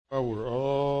While we're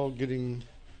all getting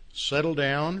settled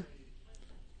down,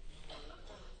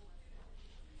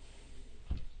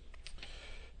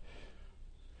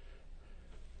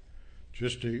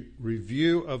 just a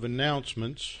review of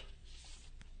announcements.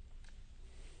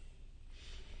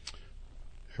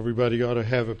 Everybody ought to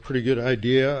have a pretty good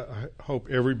idea. I hope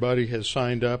everybody has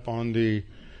signed up on the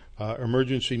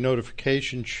emergency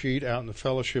notification sheet out in the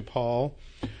fellowship hall.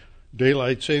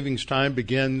 Daylight savings time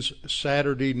begins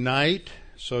Saturday night,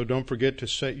 so don't forget to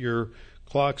set your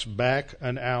clocks back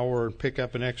an hour and pick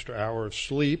up an extra hour of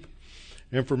sleep.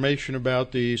 Information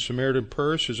about the Samaritan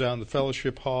Purse is out in the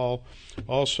fellowship hall.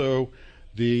 Also,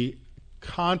 the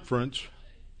conference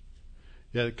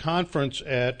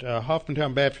at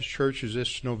Hoffmantown Baptist Church is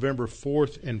this November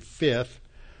 4th and 5th,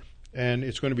 and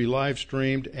it's going to be live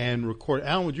streamed and recorded.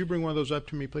 Alan, would you bring one of those up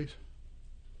to me, please?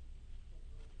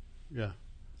 Yeah,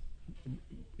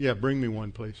 bring me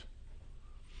one, please.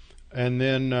 And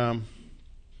then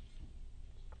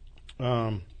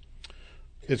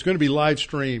it's going to be live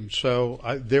streamed. So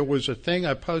there was a thing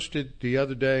I posted the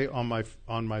other day on my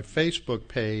Facebook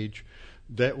page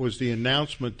that was the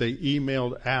announcement they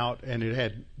emailed out, and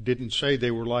it didn't say they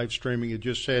were live streaming. It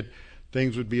just said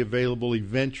things would be available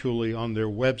eventually on their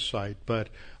website. But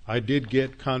I did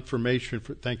get confirmation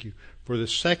for the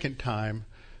second time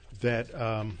that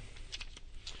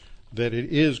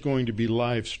it is going to be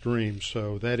live streamed.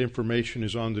 So that information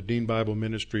is on the Dean Bible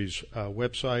Ministries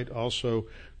website. Also,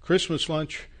 Christmas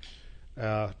lunch,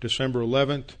 December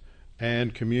 11th,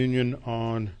 and communion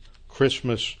on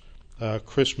Christmas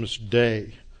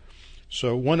Day.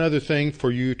 So one other thing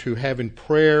for you to have in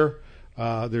prayer,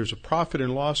 there's a profit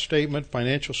and loss statement,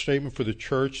 financial statement for the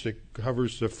church that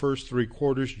covers the first 3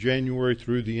 quarters, January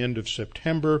through the end of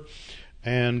September.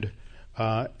 And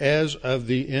as of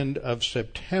the end of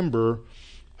September,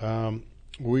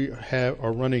 we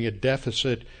are running a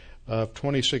deficit of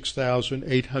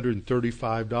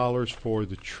 $26,835 for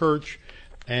the church,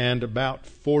 and about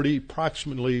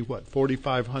approximately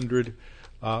 $4,500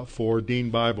 for Dean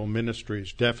Bible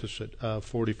Ministries, deficit of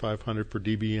 $4,500 for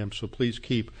DBM. So please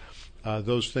keep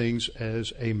those things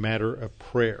as a matter of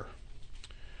prayer.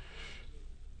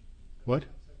 What?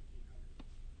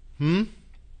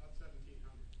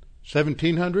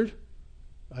 1,700?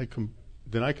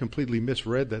 Then I completely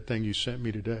misread that thing you sent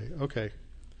me today. Okay.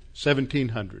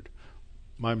 1,700.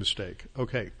 My mistake.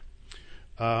 Okay.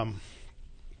 How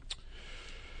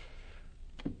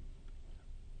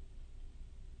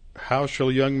shall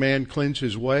a young man cleanse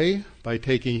his way? By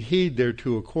taking heed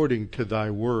thereto according to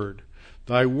thy word.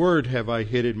 Thy word have I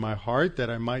hid in my heart, that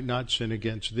I might not sin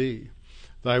against thee.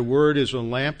 Thy word is a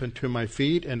lamp unto my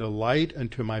feet, and a light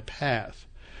unto my path.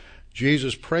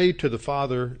 Jesus prayed to the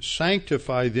Father,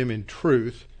 sanctify them in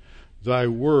truth. Thy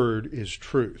word is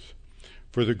truth.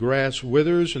 For the grass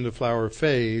withers and the flower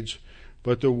fades,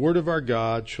 but the word of our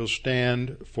God shall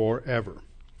stand forever.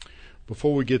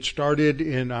 Before we get started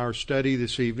in our study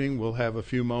this evening, we'll have a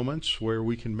few moments where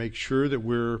we can make sure that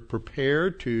we're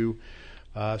prepared to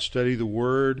study the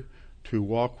Word, to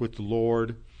walk with the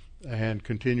Lord, and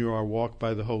continue our walk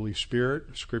by the Holy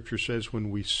Spirit. Scripture says when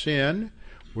we sin,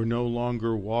 we're no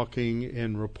longer walking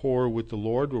in rapport with the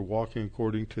Lord. We're walking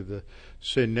according to the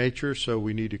sin nature, so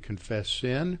we need to confess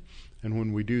sin. And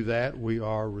when we do that, we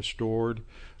are restored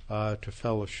to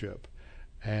fellowship,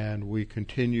 and we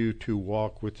continue to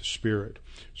walk with the Spirit.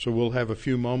 So we'll have a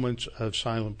few moments of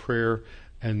silent prayer,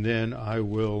 and then I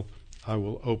will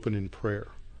open in prayer.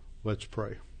 Let's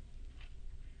pray.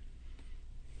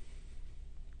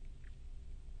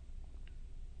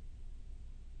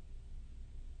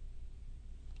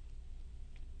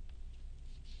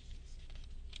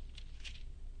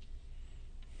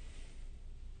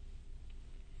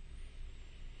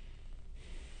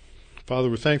 Father,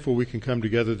 we're thankful we can come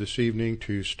together this evening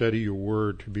to study your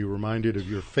word, to be reminded of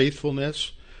your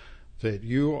faithfulness, that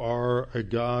you are a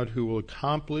God who will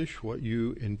accomplish what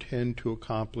you intend to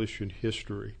accomplish in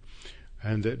history,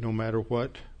 and that no matter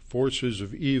what forces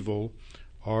of evil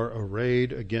are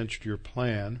arrayed against your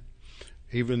plan,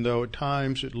 even though at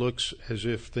times it looks as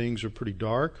if things are pretty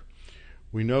dark,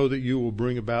 we know that you will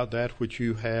bring about that which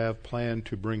you have planned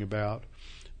to bring about,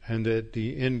 and that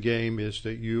the end game is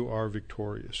that you are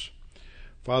victorious.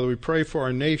 Father, we pray for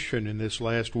our nation in this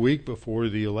last week before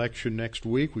the election next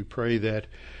week. We pray that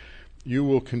you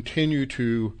will continue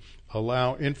to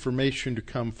allow information to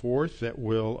come forth that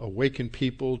will awaken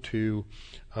people to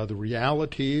the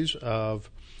realities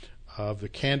of the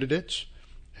candidates,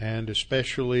 and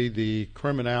especially the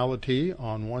criminality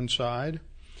on one side.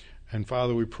 And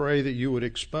Father, we pray that you would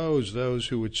expose those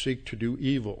who would seek to do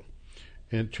evil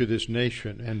into this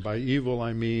nation. And by evil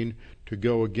I mean to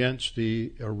go against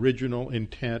the original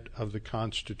intent of the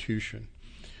Constitution.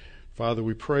 Father,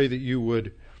 we pray that you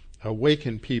would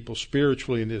awaken people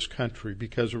spiritually in this country,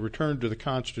 because a return to the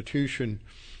Constitution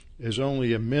is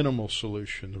only a minimal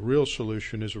solution. The real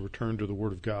solution is a return to the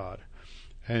Word of God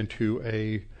and to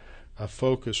a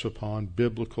focus upon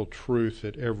biblical truth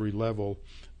at every level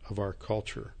of our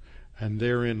culture. And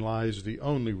therein lies the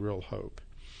only real hope.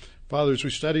 Father, as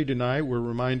we study tonight, we're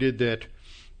reminded that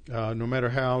no matter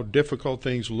how difficult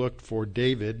things looked for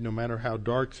David, no matter how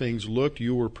dark things looked,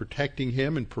 you were protecting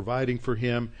him and providing for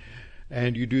him,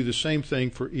 and you do the same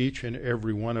thing for each and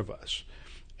every one of us,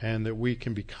 and that we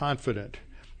can be confident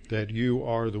that you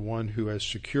are the one who has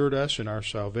secured us in our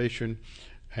salvation,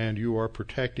 and you are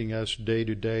protecting us day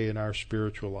to day in our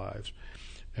spiritual lives.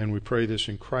 And we pray this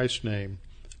in Christ's name.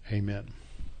 Amen.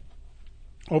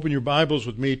 Open your Bibles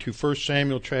with me to 1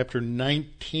 Samuel chapter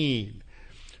 19.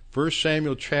 1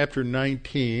 Samuel chapter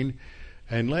 19,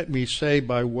 and let me say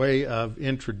by way of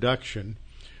introduction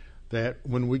that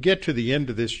when we get to the end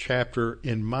of this chapter,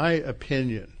 in my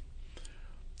opinion,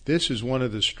 this is one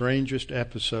of the strangest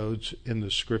episodes in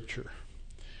the Scripture.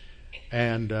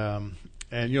 And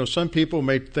some people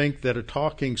may think that a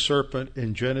talking serpent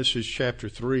in Genesis chapter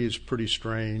 3 is pretty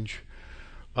strange.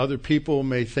 Other people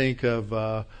may think of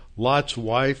Lot's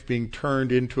wife being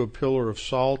turned into a pillar of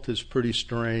salt is pretty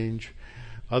strange.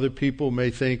 Other people may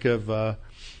think of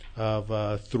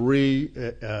three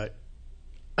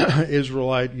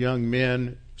Israelite young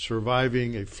men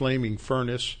surviving a flaming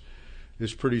furnace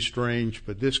is pretty strange,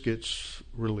 but this gets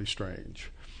really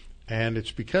strange. And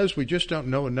it's because we just don't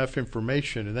know enough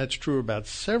information, and that's true about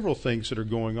several things that are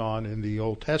going on in the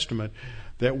Old Testament,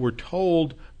 that we're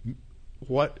told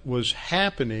what was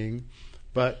happening,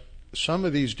 but some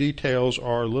of these details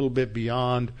are a little bit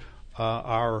beyond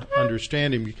our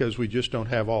understanding because we just don't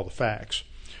have all the facts.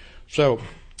 So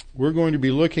we're going to be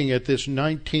looking at this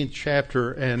 19th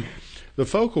chapter, and the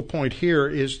focal point here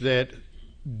is that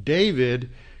David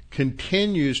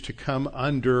continues to come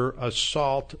under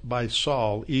assault by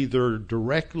Saul, either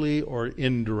directly or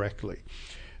indirectly.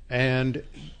 And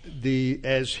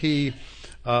as he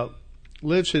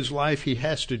lives his life, he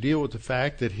has to deal with the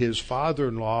fact that his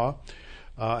father-in-law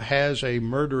has a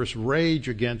murderous rage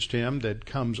against him that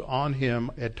comes on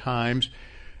him at times,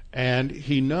 and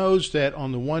he knows that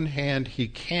on the one hand he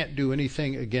can't do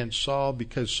anything against Saul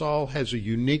because Saul has a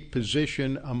unique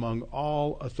position among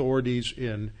all authorities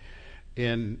in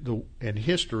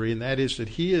history, and that is that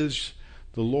he is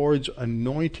the Lord's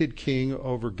anointed king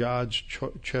over God's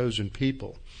chosen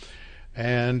people.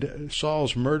 And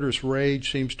Saul's murderous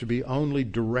rage seems to be only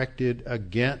directed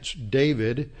against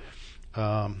David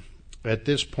at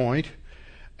this point.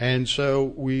 And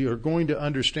so we are going to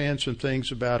understand some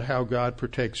things about how God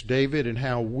protects David and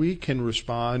how we can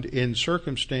respond in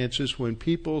circumstances when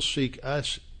people seek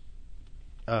us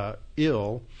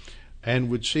ill and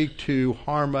would seek to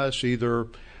harm us either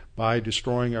by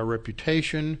destroying our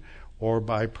reputation or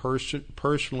by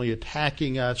personally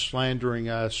attacking us, slandering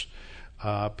us,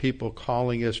 people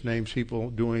calling us names,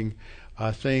 people doing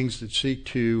things that seek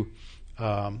to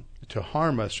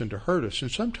harm us and to hurt us. And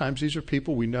sometimes these are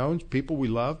people we know, people we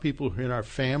love, people who are in our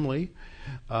family,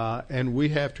 and we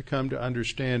have to come to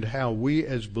understand how we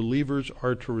as believers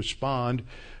are to respond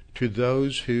to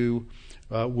those who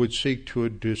would seek to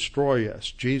destroy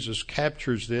us. Jesus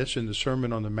captures this in the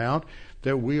Sermon on the Mount,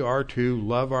 that we are to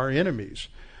love our enemies.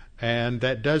 And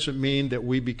that doesn't mean that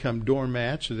we become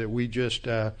doormats or that we just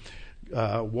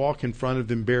walk in front of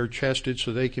them bare-chested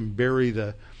so they can bury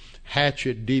the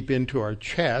hatchet deep into our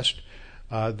chest.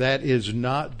 That is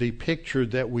not the picture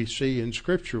that we see in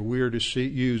Scripture. We are to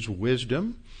use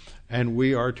wisdom, and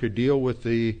we are to deal with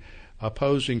the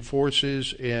opposing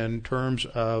forces in terms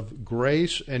of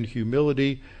grace and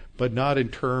humility, but not in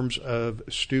terms of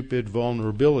stupid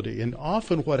vulnerability. And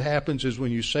often what happens is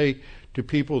when you say to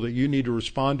people that you need to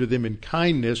respond to them in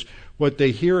kindness, what they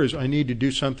hear is, I need to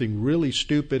do something really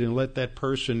stupid and let that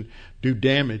person do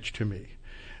damage to me.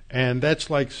 And that's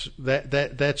like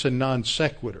that's a non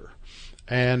sequitur.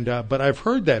 And but I've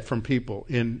heard that from people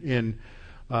in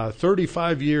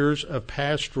 35 years of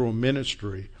pastoral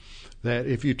ministry, that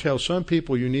if you tell some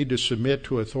people you need to submit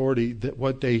to authority, that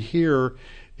what they hear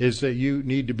is that you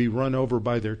need to be run over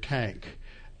by their tank.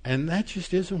 And that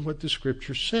just isn't what the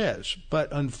Scripture says. But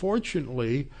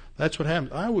unfortunately, that's what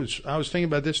happens. I was thinking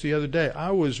about this the other day.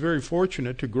 I was very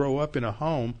fortunate to grow up in a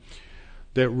home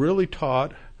that really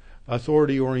taught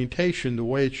authority orientation the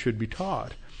way it should be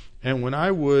taught. And when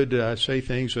I would say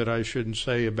things that I shouldn't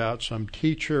say about some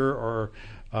teacher, or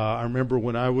I remember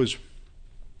when I was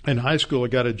in high school, I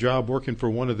got a job working for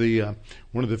one of the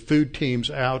food teams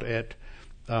out at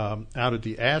out at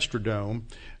the Astrodome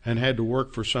and had to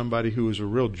work for somebody who was a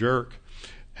real jerk,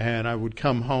 and I would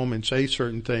come home and say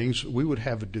certain things, we would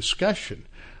have a discussion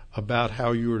about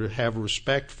how you were to have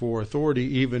respect for authority,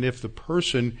 even if the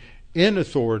person in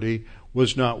authority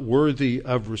was not worthy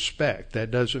of respect.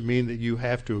 That doesn't mean that you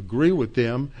have to agree with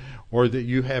them or that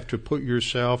you have to put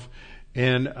yourself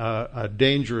in a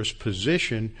dangerous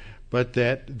position, but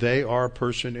that they are a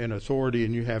person in authority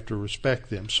and you have to respect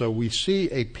them. So we see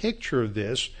a picture of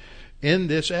this in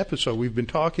this episode. We've been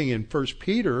talking in 1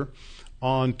 Peter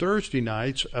on Thursday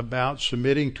nights about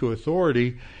submitting to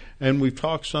authority, and we've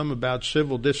talked some about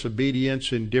civil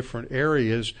disobedience in different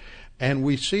areas, and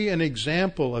we see an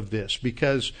example of this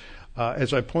because,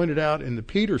 as I pointed out in the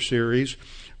Peter series,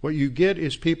 what you get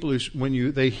is people who,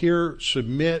 when they hear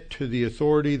submit to the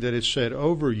authority that is set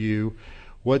over you,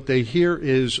 what they hear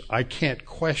is, I can't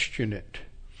question it.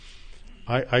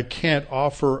 I can't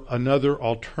offer another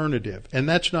alternative. And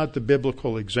that's not the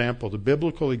biblical example. The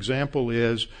biblical example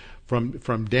is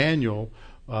from Daniel,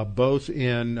 both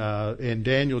in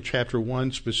Daniel chapter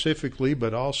 1 specifically,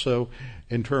 but also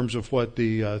in terms of what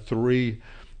the three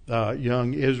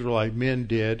young Israelite men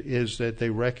did, is that they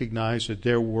recognized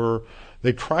that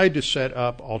they tried to set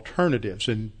up alternatives.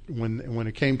 And when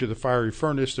it came to the fiery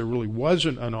furnace, there really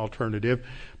wasn't an alternative.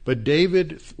 But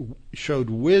Daniel showed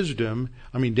wisdom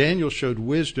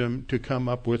to come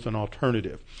up with an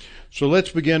alternative. So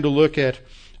let's begin to look at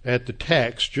the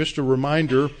text. Just a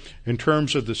reminder, in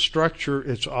terms of the structure,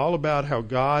 it's all about how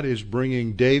God is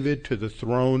bringing David to the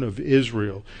throne of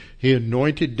Israel. He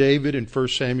anointed David in 1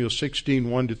 Samuel 16,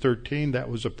 1-13. That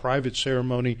was a private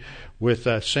ceremony with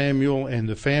Samuel and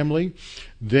the family.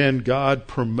 Then God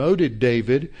promoted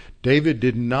David. David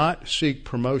did not seek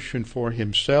promotion for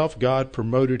himself. God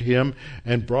promoted him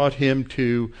and brought him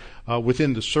to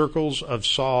within the circles of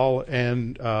Saul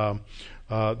and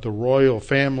the royal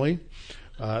family.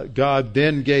 God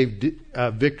then gave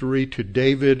victory to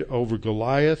David over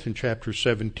Goliath in chapter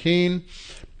 17.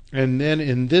 And then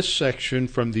in this section,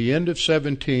 from the end of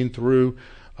 17 through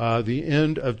the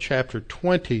end of chapter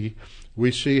 20, we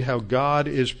see how God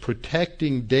is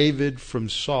protecting David from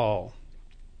Saul.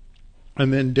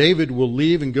 And then David will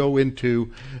leave and go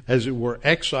into, as it were,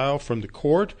 exile from the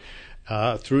court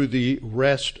through the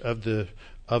rest of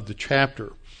the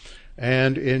chapter.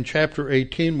 And in chapter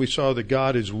 18, we saw that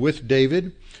God is with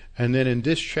David. And then in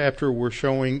this chapter, we're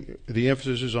showing the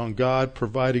emphasis is on God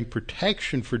providing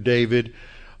protection for David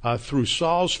through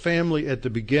Saul's family at the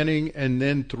beginning, and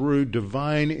then through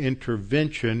divine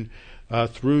intervention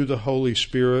through the Holy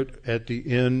Spirit at the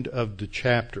end of the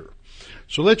chapter.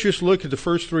 So let's just look at the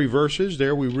first three verses.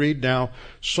 There we read, Now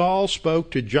Saul spoke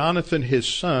to Jonathan his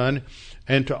son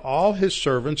and to all his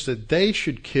servants that they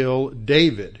should kill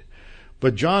David.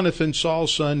 But Jonathan,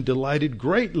 Saul's son, delighted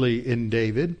greatly in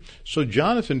David. So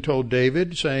Jonathan told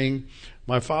David, saying,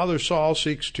 My father Saul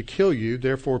seeks to kill you.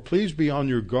 Therefore, please be on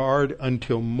your guard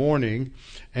until morning,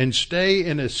 and stay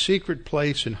in a secret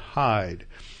place and hide.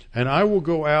 And I will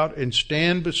go out and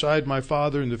stand beside my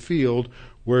father in the field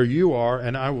where you are,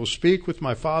 and I will speak with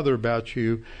my father about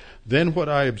you. Then what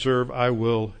I observe I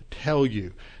will tell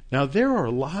you. Now, there are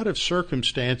a lot of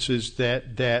circumstances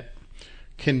that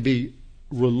can be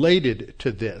related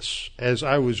to this. As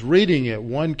I was reading it,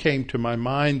 one came to my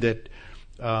mind that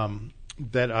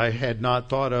I had not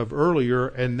thought of earlier,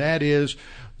 and that is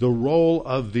the role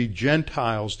of the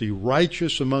Gentiles, the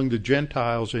righteous among the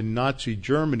Gentiles in Nazi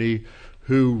Germany,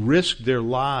 who risked their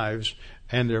lives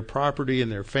and their property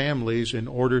and their families in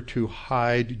order to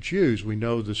hide Jews. We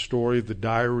know the story of the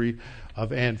diary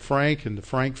of Anne Frank and the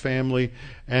Frank family,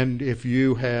 and if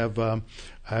you have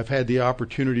I've had the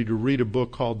opportunity to read a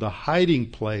book called The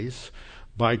Hiding Place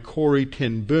by Corrie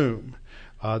ten Boom.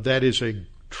 That is a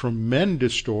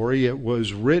tremendous story. It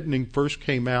was written and first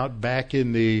came out back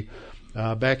in the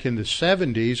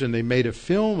 70s, and they made a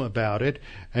film about it.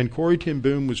 And Corrie ten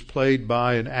Boom was played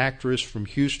by an actress from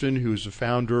Houston who is the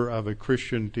founder of a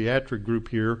Christian theatric group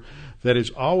here that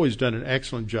has always done an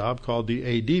excellent job called the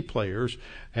AD Players.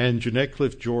 And Jeanette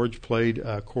Cliff George played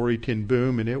Corrie ten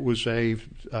Boom, and it was a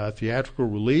theatrical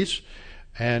release,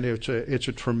 and it's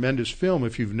a tremendous film.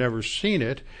 If you've never seen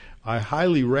it, I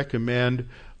highly recommend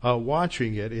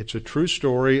watching it. It's a true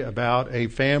story about a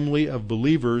family of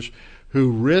believers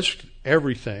who risked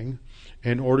everything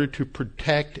in order to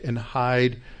protect and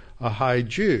hide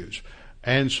Jews.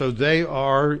 And so they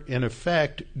are, in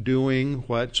effect, doing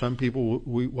what some people,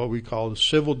 what we call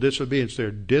civil disobedience. They're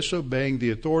disobeying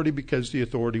the authority because the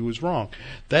authority was wrong.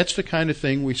 That's the kind of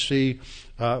thing we see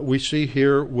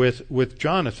here with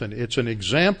Jonathan. It's an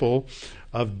example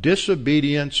of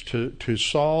disobedience to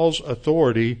Saul's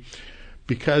authority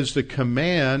because the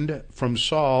command from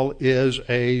Saul is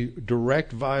a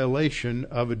direct violation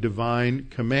of a divine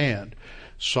command.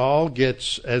 Saul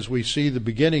gets, as we see the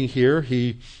beginning here,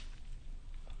 he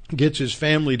gets his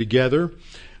family together,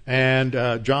 and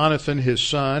Jonathan, his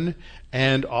son,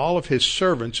 and all of his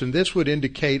servants, and this would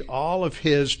indicate all of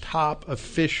his top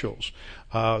officials.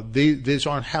 These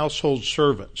aren't household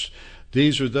servants.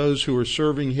 These are those who are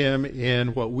serving him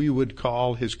in what we would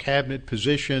call his cabinet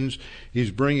positions.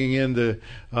 He's bringing in the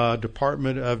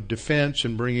Department of Defense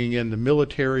and bringing in the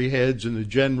military heads and the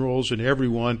generals and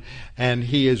everyone, and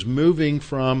he is moving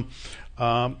from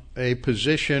a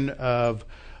position of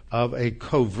a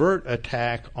covert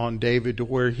attack on David to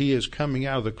where he is coming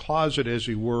out of the closet, as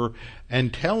he were,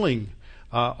 and telling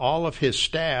all of his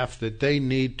staff that they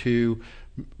need to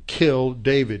kill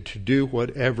David, to do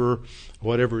whatever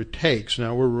it takes.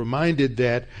 Now, we're reminded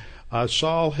that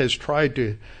Saul has tried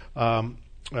to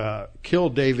kill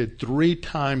David 3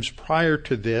 times prior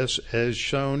to this, as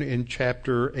shown in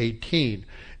chapter 18.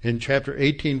 In chapter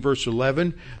 18, verse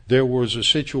 11, there was a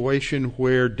situation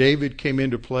where David came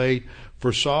into play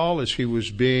for Saul as he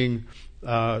was being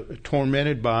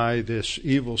tormented by this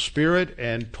evil spirit,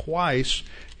 and twice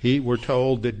we're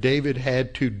told that David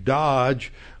had to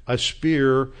dodge a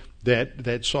spear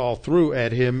that Saul threw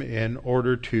at him in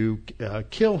order to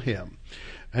kill him.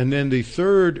 And then the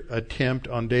third attempt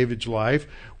on David's life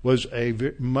was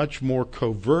a much more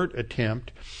covert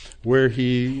attempt, where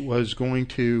he was going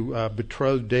to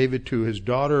betroth David to his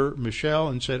daughter Michal,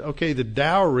 and said, okay, the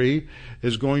dowry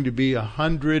is going to be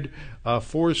 100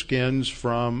 foreskins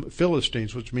from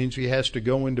Philistines, which means he has to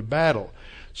go into battle.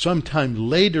 Sometime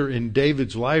later in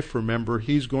David's life, remember,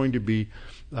 he's going to be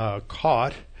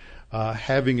caught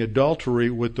having adultery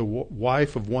with the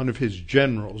wife of one of his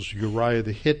generals, Uriah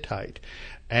the Hittite.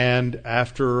 And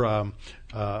after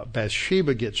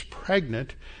Bathsheba gets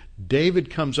pregnant, David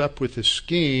comes up with a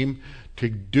scheme to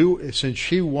do, since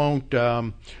she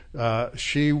does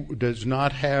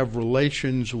not have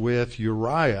relations with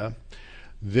Uriah,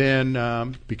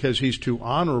 then because he's too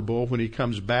honorable, when he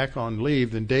comes back on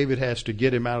leave, then David has to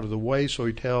get him out of the way. So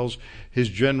he tells his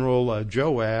general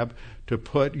Joab to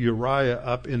put Uriah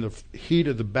up in the heat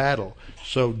of the battle.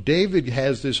 So David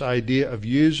has this idea of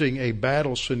using a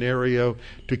battle scenario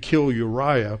to kill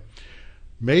Uriah.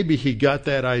 Maybe he got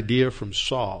that idea from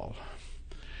Saul.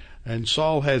 And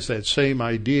Saul has that same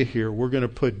idea here. We're going to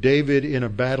put David in a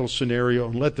battle scenario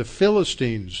and let the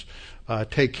Philistines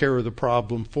take care of the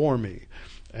problem for me.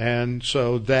 And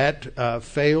so that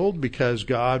failed, because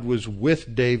God was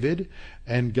with David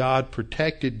and God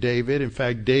protected David. In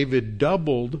fact, David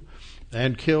doubled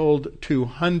and killed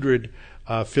 200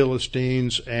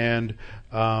 Philistines and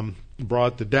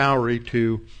brought the dowry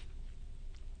to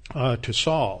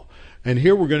Saul. And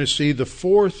here we're going to see the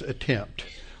fourth attempt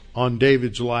on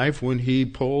David's life, when he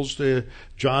pulls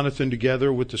Jonathan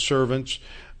together with the servants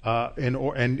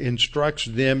and instructs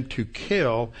them to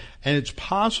kill. And it's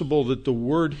possible that the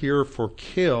word here for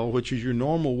kill, which is your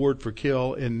normal word for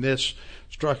kill in this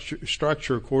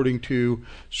structure according to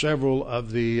several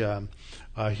of the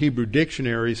Hebrew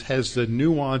dictionaries, has the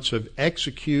nuance of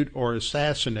execute or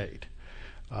assassinate.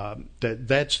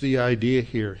 That's the idea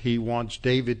here. He wants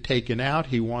David taken out.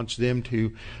 He wants them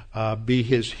to be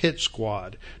his hit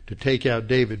squad to take out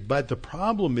David. But the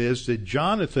problem is that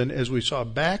Jonathan, as we saw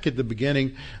back at the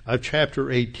beginning of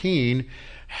chapter 18,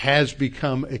 has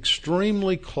become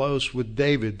extremely close with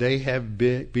David. They have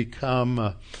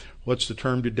become, what's the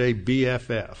term today,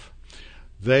 BFF.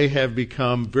 They have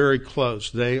become very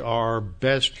close. They are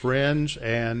best friends,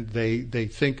 and they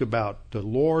think about the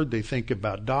Lord. They think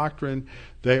about doctrine.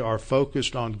 They are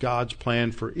focused on God's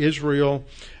plan for Israel.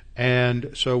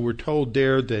 And so we're told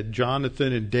there that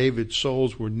Jonathan and David's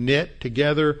souls were knit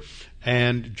together,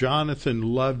 and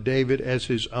Jonathan loved David as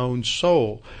his own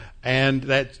soul. And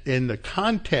that in the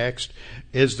context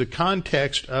is the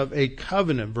context of a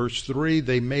covenant. Verse 3,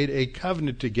 they made a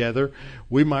covenant together.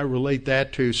 We might relate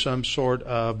that to some sort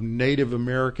of Native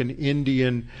American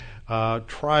Indian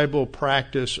tribal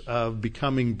practice of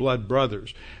becoming blood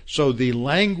brothers. So the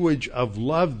language of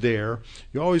love there,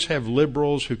 you always have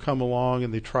liberals who come along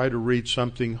and they try to read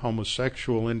something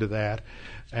homosexual into that,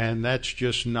 and that's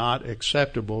just not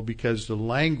acceptable, because the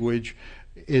language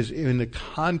is in the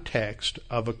context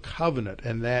of a covenant,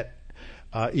 and that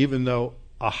even though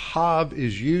ahav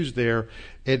is used there,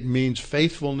 it means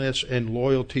faithfulness and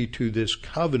loyalty to this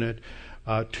covenant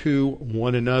to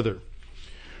one another.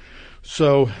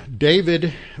 So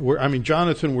Jonathan,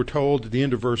 we're told at the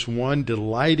end of verse 1,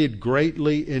 delighted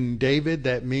greatly in David.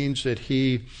 That means that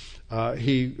he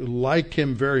liked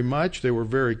him very much. They were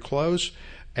very close.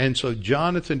 And so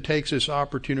Jonathan takes this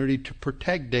opportunity to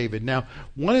protect David. Now,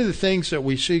 one of the things that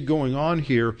we see going on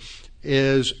here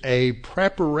is a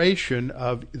preparation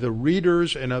of the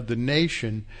readers and of the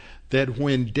nation that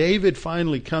when David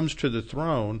finally comes to the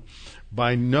throne,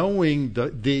 by knowing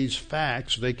these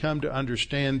facts, they come to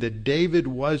understand that David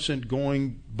wasn't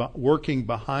working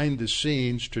behind the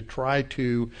scenes to try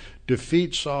to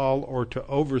defeat Saul or to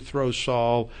overthrow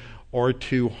Saul or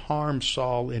to harm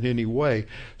Saul in any way.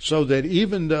 So that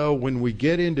even though when we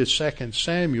get into 2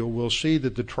 Samuel, we'll see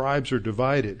that the tribes are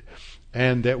divided,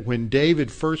 and that when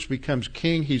David first becomes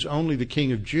king, he's only the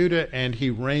king of Judah, and he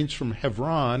reigns from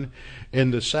Hebron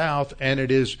in the south, and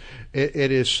it is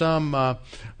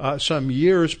some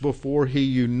years before he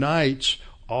unites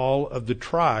all of the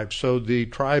tribes. So the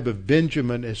tribe of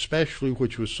Benjamin, especially,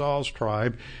 which was Saul's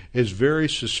tribe, is very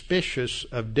suspicious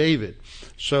of David.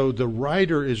 So the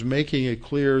writer is making it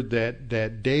clear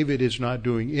that David is not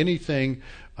doing anything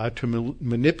to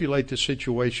manipulate the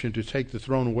situation to take the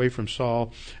throne away from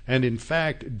Saul. And in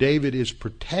fact, David is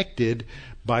protected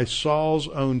by Saul's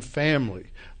own family,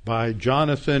 by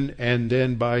Jonathan, and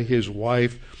then by his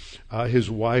wife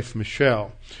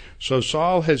Michal. So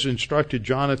Saul has instructed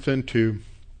Jonathan to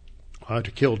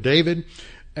kill David,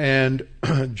 and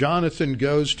Jonathan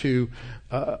goes to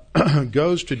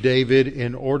David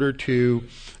in order to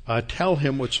tell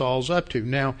him what Saul's up to.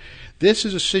 Now, this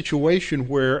is a situation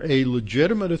where a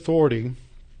legitimate authority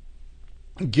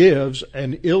gives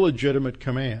an illegitimate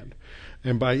command.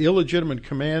 And by illegitimate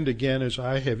command, again, as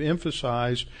I have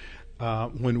emphasized,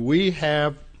 when we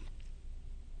have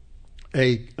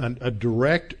a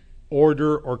direct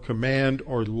order or command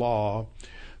or law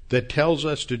that tells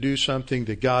us to do something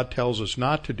that God tells us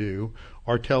not to do,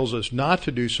 or tells us not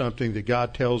to do something that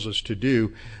God tells us to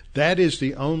do, that is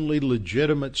the only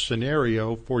legitimate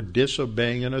scenario for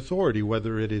disobeying an authority,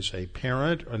 whether it is a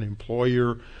parent, an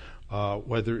employer,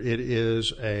 whether it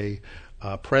is a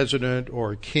president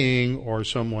or a king or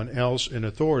someone else in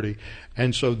authority.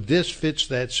 And so this fits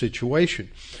that situation.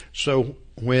 So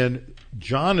when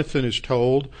Jonathan is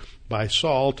told by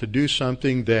Saul to do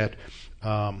something that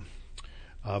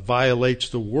violates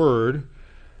the word,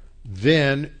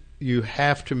 then you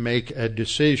have to make a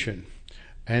decision.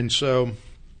 And so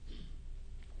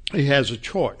he has a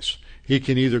choice. He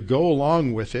can either go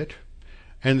along with it,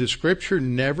 and the scripture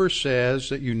never says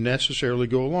that you necessarily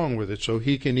go along with it. So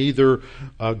he can either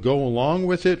go along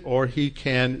with it, or he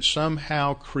can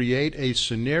somehow create a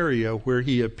scenario where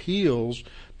he appeals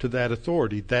to that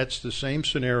authority. That's the same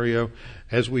scenario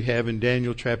as we have in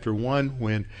Daniel chapter 1,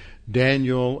 when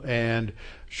Daniel and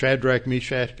Shadrach,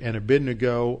 Meshach, and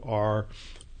Abednego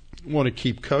want to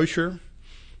keep kosher.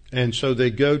 And so they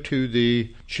go to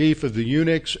the chief of the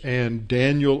eunuchs, and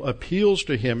Daniel appeals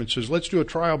to him and says, let's do a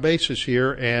trial basis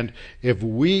here, and if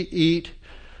we eat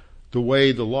the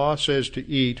way the law says to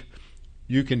eat,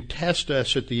 you can test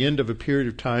us at the end of a period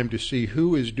of time to see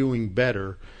who is doing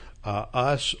better,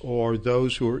 us or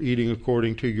those who are eating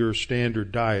according to your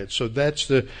standard diet. So that's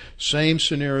the same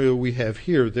scenario we have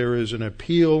here. There is an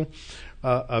appeal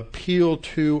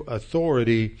to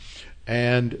authority,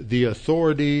 and the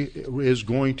authority is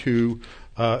going to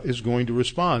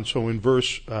respond. So in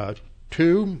verse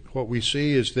 2, what we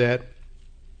see is that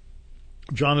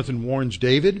Jonathan warns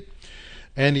David,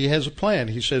 and he has a plan.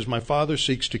 He says, my father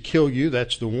seeks to kill you.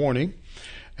 That's the warning.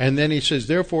 And then he says,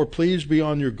 therefore, please be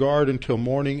on your guard until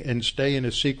morning and stay in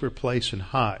a secret place and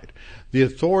hide. The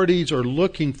authorities are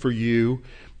looking for you,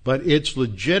 but it's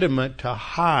legitimate to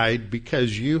hide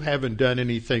because you haven't done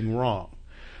anything wrong.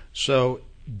 So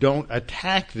don't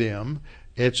attack them.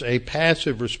 It's a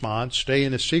passive response. Stay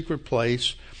in a secret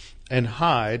place and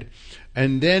hide.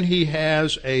 And then he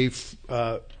has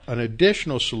an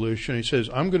additional solution. He says,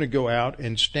 I'm going to go out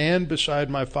and stand beside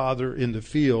my father in the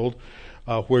field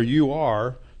where you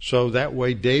are, so that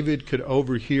way David could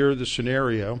overhear the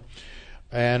scenario,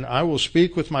 and I will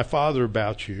speak with my father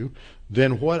about you.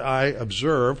 Then what I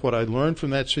observe, what I learned from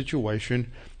that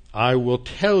situation, I will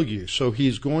tell you. So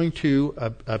he's going to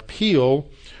appeal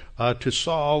to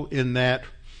Saul in that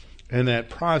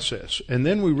process. And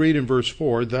then we read in verse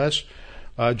 4, thus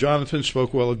Jonathan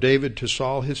spoke well of David to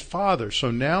Saul his father.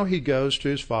 So now he goes to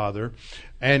his father,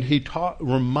 and he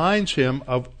reminds him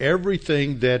of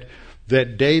everything that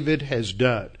David has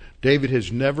done. David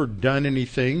has never done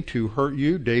anything to hurt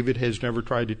you. David has never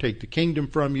tried to take the kingdom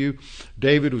from you.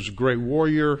 David was a great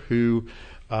warrior who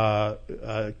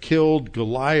killed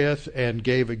Goliath and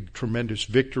gave a tremendous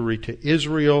victory to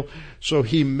Israel. So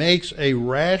he makes a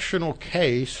rational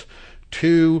case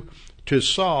to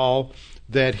Saul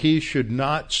that he should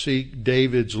not seek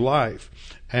David's life.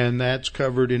 and that's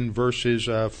covered in verses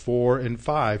 4 and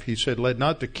 5. He said, "Let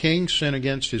not the king sin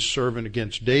against his servant,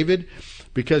 against David,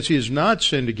 because he has not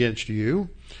sinned against you.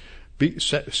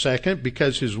 Second,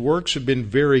 because his works have been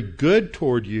very good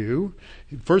toward you."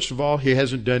 First of all, he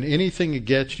hasn't done anything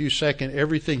against you. Second,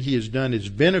 everything he has done has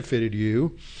benefited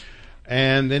you.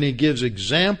 And then he gives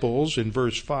examples in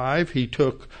verse 5. He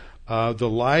took the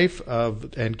life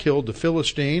of and killed the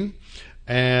Philistine.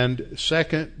 And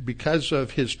second, because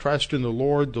of his trust in the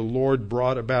Lord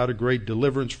brought about a great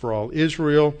deliverance for all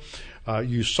Israel.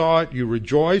 You saw it, you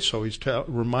rejoice. So he's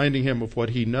reminding him of what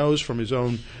he knows from his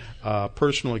own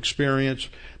personal experience.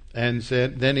 And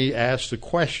then he asks the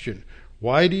question,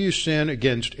 "Why do you sin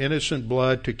against innocent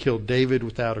blood to kill David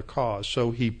without a cause?"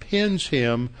 So he pins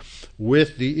him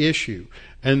with the issue.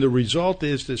 And the result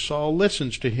is that Saul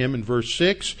listens to him in verse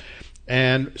 6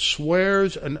 and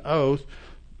swears an oath,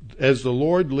 "As the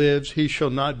Lord lives, he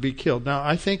shall not be killed." Now,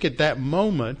 I think at that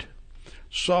moment,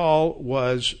 Saul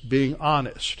was being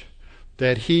honest,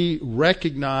 that he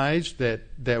recognized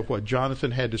that what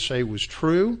Jonathan had to say was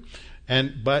true,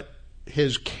 but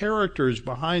his character is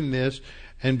behind this.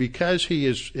 And because he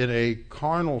is in a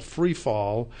carnal free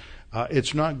fall,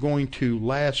 it's not going to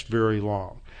last very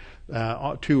long.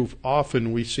 Too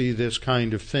often we see this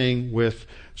kind of thing with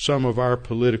some of our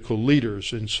political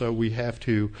leaders, and so we have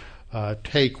to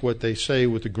take what they say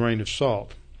with a grain of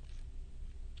salt.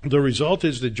 The result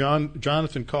is that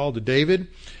Jonathan called to David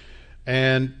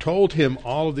and told him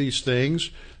all of these things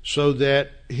so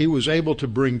that he was able to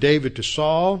bring David to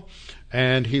Saul,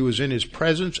 and he was in his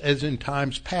presence as in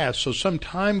times past. So some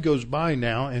time goes by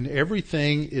now, and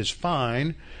everything is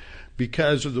fine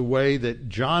because of the way that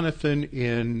Jonathan,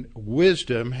 in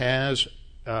wisdom, has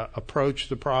approached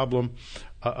the problem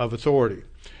of authority.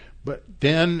 But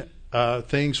then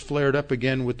things flared up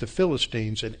again with the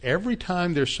Philistines, and every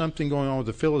time there's something going on with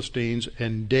the Philistines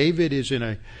and David is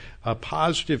in a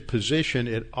positive position,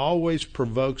 it always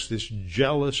provokes this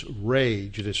jealous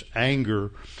rage, this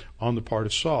anger on the part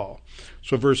of Saul.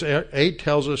 So verse 8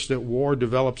 tells us that war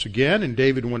develops again, and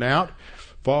David went out,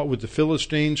 fought with the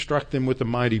Philistines, struck them with a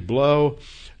mighty blow,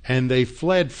 and they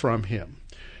fled from him.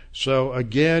 So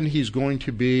again, he's going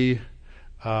to be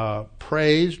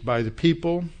praised by the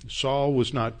people. Saul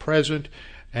was not present,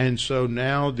 and so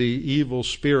now the evil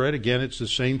spirit, again, it's the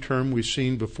same term we've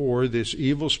seen before, this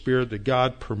evil spirit that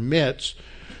God permits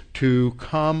to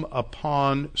come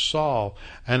upon Saul.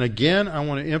 And again, I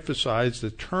want to emphasize the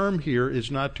term here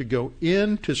is not to go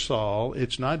into Saul.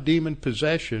 It's not demon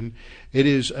possession. It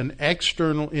is an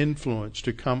external influence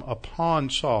to come upon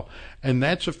Saul. And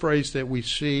that's a phrase that we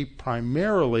see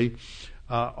primarily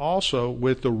also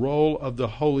with the role of the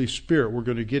Holy Spirit. We're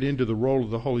going to get into the role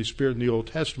of the Holy Spirit in the Old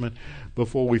Testament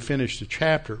before we finish the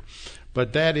chapter.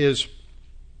 But that is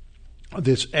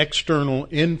this external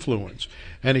influence.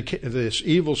 And this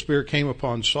evil spirit came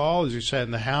upon Saul as he sat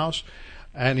in the house,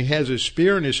 and he has his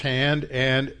spear in his hand,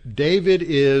 and David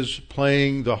is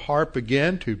playing the harp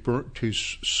again to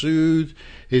soothe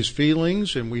his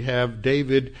feelings, and we have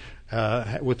David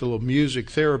with a little music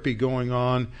therapy going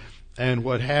on, and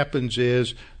what happens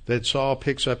is that Saul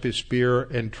picks up his spear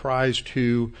and tries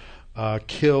to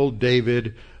kill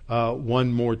David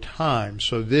one more time.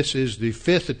 So this is the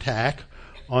fifth attack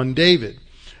on David,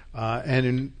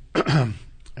 David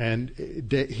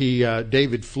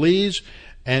flees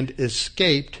and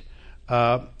escaped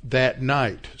that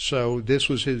night. So this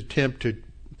was his attempt to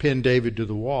pin David to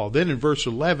the wall. Then in verse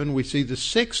 11 we see the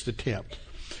sixth attempt.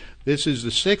 This is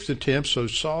the sixth attempt. So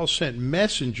Saul sent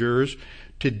messengers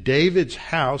to David's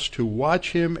house to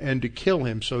watch him and to kill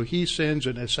him. So he sends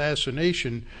an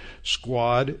assassination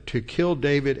squad to kill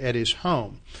David at his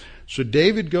home. So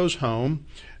David goes home,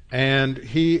 and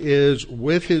he is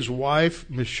with his wife,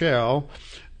 Michal,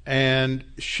 and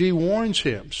she warns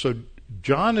him. So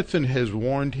Jonathan has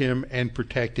warned him and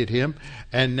protected him,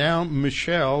 and now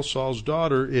Michal, Saul's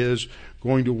daughter, is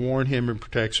going to warn him and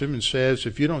protects him and says,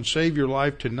 if you don't save your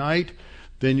life tonight,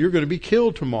 then you're going to be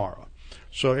killed tomorrow.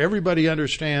 So everybody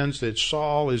understands that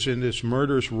Saul is in this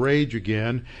murderous rage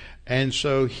again, and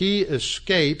so he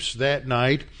escapes that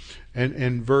night. And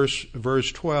in verse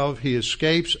 12, he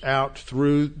escapes out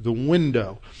through the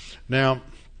window. Now,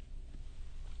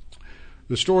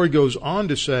 the story goes on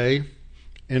to say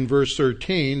in verse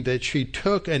 13 that she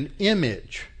took an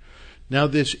image. Now,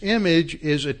 this image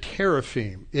is a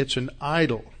teraphim. It's an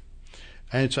idol,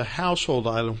 and it's a household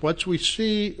idol. What we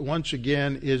see, once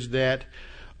again, is that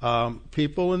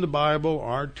people in the Bible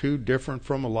aren't too different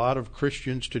from a lot of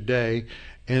Christians today,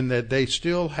 in that they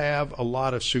still have a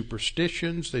lot of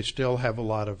superstitions, they still have a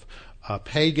lot of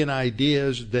pagan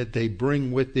ideas that they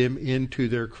bring with them into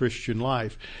their Christian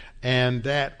life. And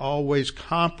that always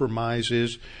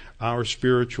compromises our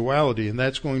spirituality. And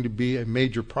that's going to be a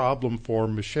major problem for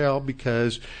Michelle,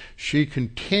 because she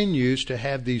continues to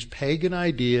have these pagan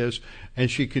ideas and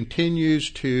she continues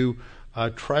to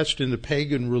trust in the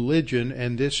pagan religion.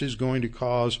 And this is going to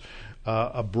cause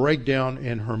a breakdown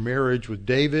in her marriage with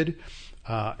David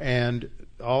and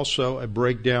also a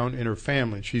breakdown in her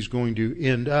family. She's going to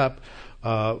end up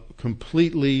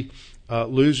completely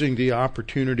losing the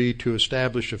opportunity to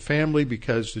establish a family,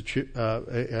 because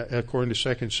according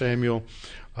to 2 Samuel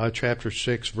chapter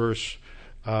 6 verse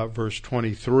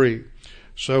 23.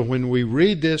 So when we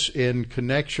read this in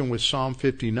connection with Psalm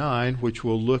 59, which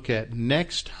we'll look at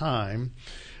next time,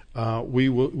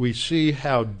 we see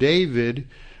how David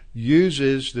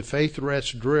uses the faith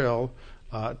rest drill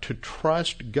to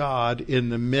trust God in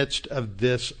the midst of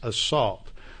this assault.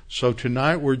 So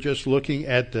tonight we're just looking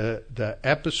at the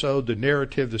episode, the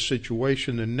narrative, the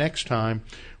situation. The next time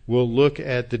we'll look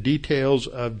at the details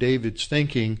of David's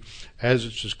thinking as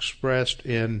it's expressed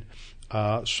in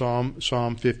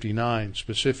Psalm 59,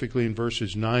 specifically in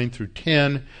verses 9 through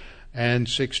 10 and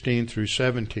 16 through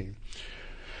 17.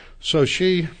 So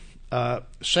she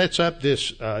sets up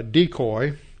this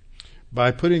decoy by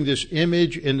putting this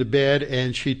image in the bed,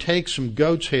 and she takes some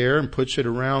goat's hair and puts it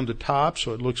around the top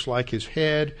so it looks like his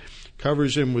head,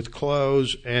 covers him with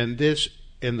clothes, and this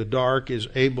in the dark is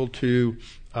able to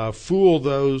fool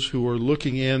those who are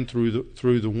looking in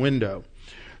through the window.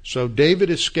 So David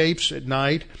escapes at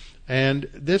night, and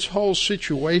this whole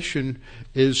situation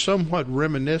is somewhat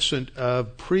reminiscent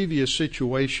of previous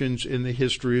situations in the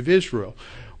history of Israel.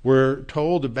 We're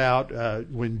told about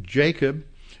when Jacob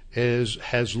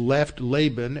has left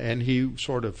Laban, and he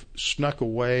sort of snuck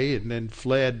away and then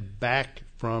fled back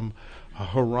from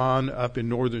Haran up in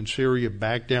northern Syria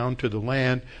back down to the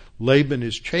land. Laban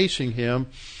is chasing him,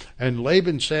 and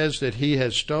Laban says that he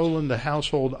has stolen the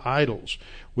household idols,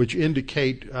 which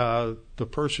indicate the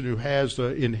person who has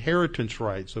the inheritance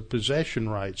rights, the possession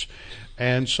rights.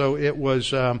 And so it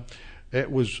was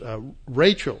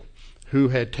Rachel who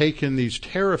had taken these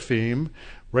teraphim,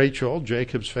 Rachel,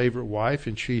 Jacob's favorite wife,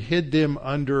 and she hid them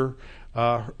under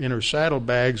in her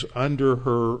saddlebags under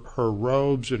her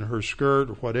robes and her skirt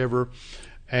or whatever.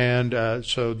 And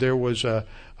so there was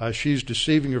she's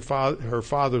deceiving her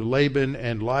father Laban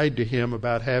and lied to him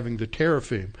about having the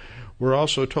teraphim. We're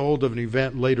also told of an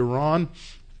event later on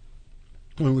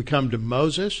when we come to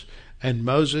Moses. And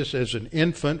Moses, as an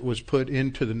infant, was put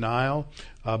into the Nile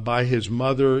by his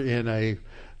mother in a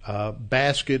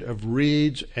basket of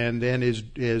reeds, and then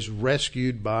is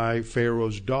rescued by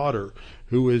Pharaoh's daughter,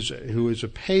 who is a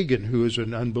pagan, who is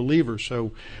an unbeliever.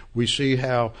 So we see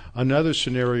how another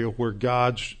scenario where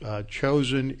God's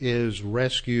chosen is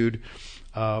rescued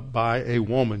by a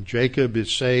woman. Jacob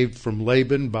is saved from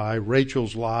Laban by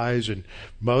Rachel's lies, and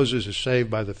Moses is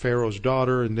saved by the Pharaoh's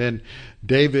daughter. And then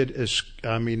David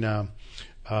the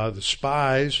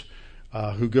spies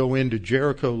who go into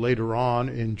Jericho later on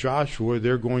in Joshua,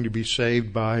 they're going to be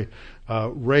saved by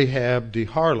Rahab the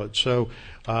harlot. So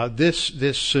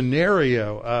this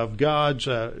scenario of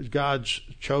God's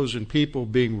chosen people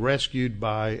being rescued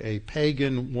by a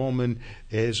pagan woman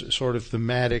is sort of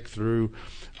thematic through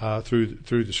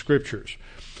the scriptures.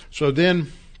 So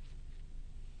then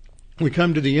we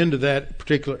come to the end of that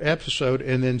particular episode,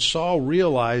 and then Saul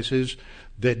realizes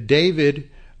that David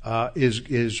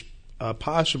is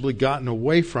possibly gotten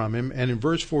away from him. And in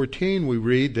verse 14 we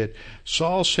read that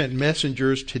Saul sent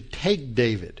messengers to take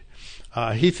David.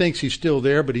 He thinks he's still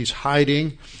there, but he's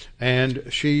hiding. And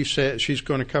she says she's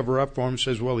going to cover up for him.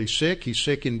 Says, well, he's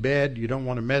sick in bed. You don't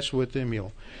want to mess with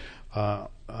him.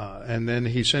 And then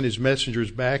he sent his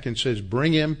messengers back and says,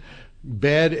 bring him,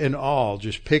 bed and all.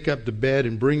 Just pick up the bed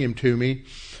and bring him to me.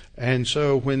 And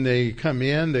so when they come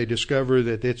in, they discover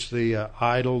that it's the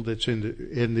idol that's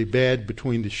in the bed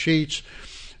between the sheets.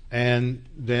 And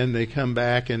then they come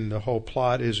back, and the whole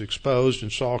plot is exposed.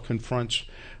 And Saul confronts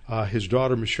his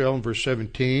daughter Michelle in verse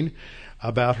 17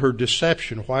 about her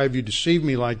deception. Why have you deceived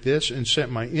me like this and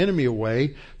sent my enemy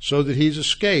away so that he's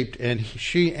escaped? And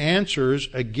she answers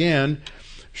again.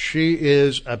 She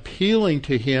is appealing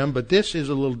to him, but this is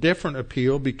a little different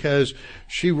appeal, because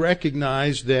she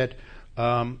recognized that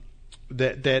Saul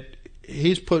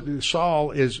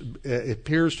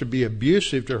appears to be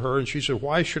abusive to her, and she said,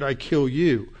 why should I kill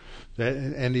you?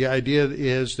 And the idea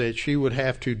is that she would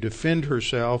have to defend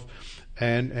herself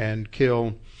and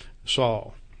kill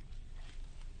Saul.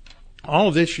 All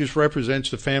of this just represents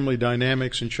the family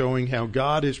dynamics and showing how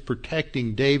God is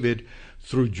protecting David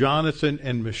through Jonathan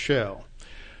and Michelle.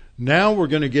 Now we're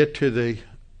going to get to the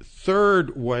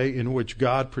third way in which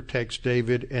God protects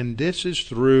David, and this is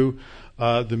through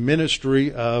the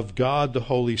ministry of God the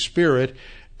Holy Spirit,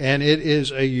 and it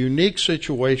is a unique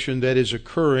situation that is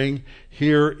occurring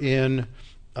here in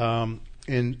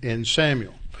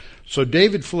Samuel. So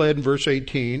David fled in verse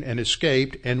 18 and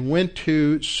escaped and went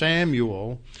to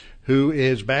Samuel, who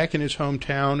is back in his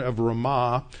hometown of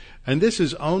Ramah. And this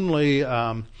is only,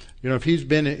 if he's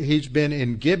been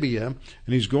in Gibeah and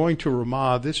he's going to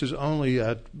Ramah, this is only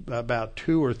about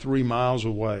 2 or 3 miles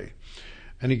away.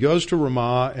 And he goes to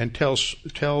Ramah and tells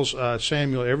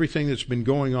Samuel everything that's been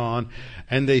going on.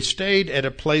 And they stayed at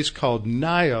a place called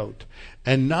Naioth.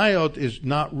 And Naioth is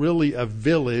not really a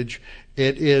village.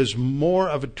 It is more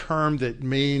of a term that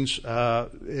means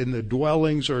in the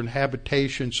dwellings or in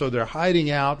habitation. So they're hiding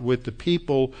out with the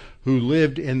people who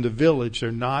lived in the village.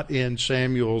 They're not in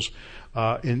Samuel's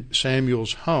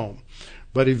home.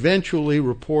 But eventually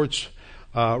reports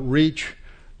reach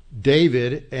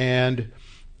David, and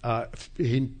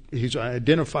he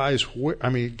identifies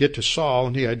get to Saul,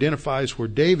 and he identifies where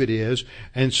David is,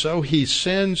 and so he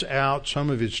sends out some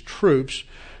of his troops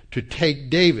to take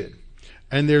David.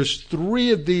 And there's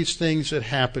 3 of these things that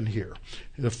happen here.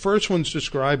 The first one's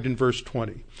described in verse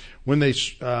 20. When they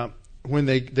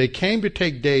came to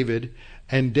take David,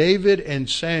 and David and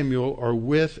Samuel are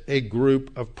with a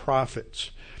group of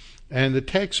prophets. And the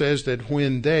text says that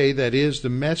when they, that is the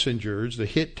messengers, the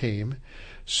hit team,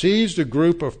 sees the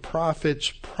group of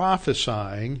prophets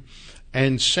prophesying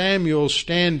and Samuel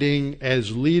standing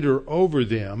as leader over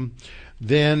them,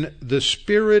 then the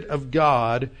Spirit of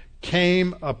God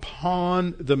came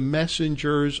upon the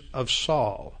messengers of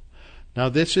Saul. Now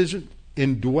this isn't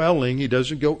indwelling. He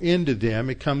doesn't go into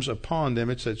them. It comes upon them.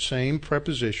 It's that same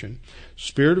preposition.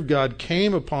 Spirit of God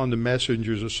came upon the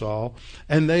messengers of Saul,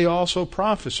 and they also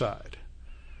prophesied.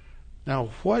 Now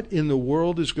what in the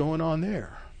world is going on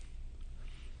there?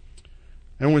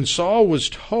 And when Saul was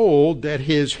told that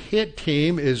his hit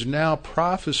team is now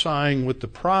prophesying with the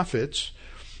prophets,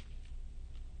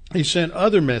 he sent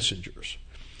other messengers.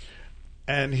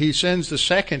 And he sends the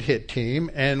second hit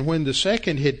team, and when the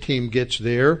second hit team gets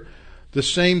there, the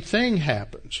same thing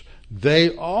happens.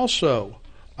 They also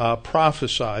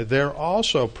prophesy. They're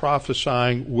also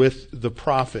prophesying with the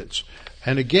prophets.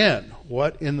 And again,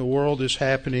 what in the world is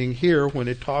happening here when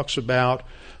it talks about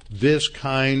this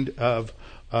kind of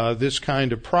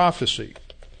prophecy?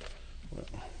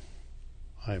 Well,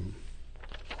 I'm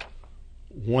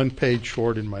 1 page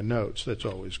short in my notes. That's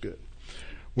always good.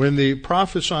 When the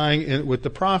prophesying with the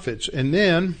prophets. And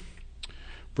then,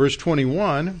 verse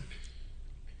 21,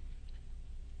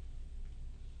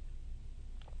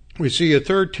 we see a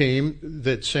third team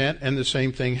that's sent, and the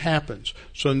same thing happens.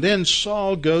 So then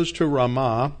Saul goes to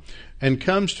Ramah and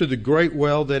comes to the great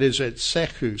well that is at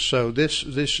Sechu. So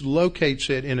this locates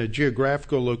it in a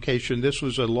geographical location. This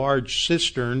was a large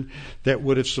cistern that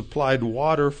would have supplied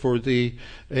water for the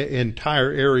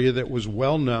entire area that was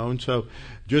well known. So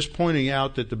just pointing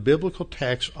out that the biblical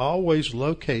text always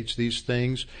locates these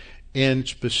things in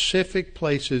specific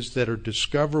places that are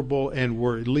discoverable and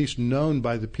were at least known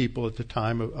by the people at the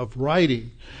time of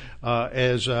writing.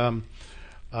 As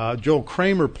Joel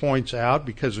Kramer points out,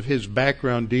 because of his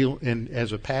background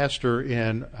as a pastor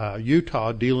in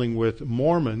Utah dealing with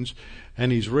Mormons,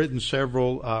 and he's written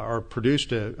several or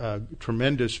produced a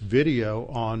tremendous video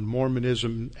on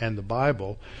Mormonism and the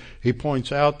Bible. He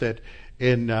points out that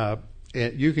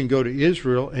you can go to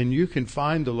Israel and you can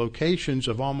find the locations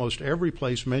of almost every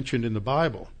place mentioned in the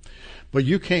Bible. But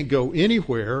you can't go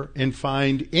anywhere and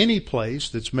find any place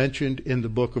that's mentioned in the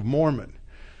Book of Mormon.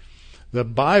 The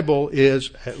Bible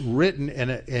is written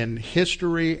in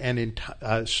history and in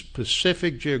a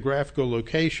specific geographical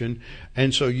location,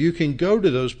 and so you can go to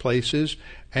those places,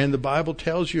 and the Bible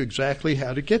tells you exactly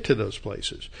how to get to those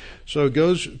places. So it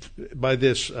goes by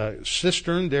this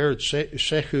cistern there at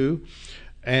Sechu,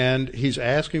 and he's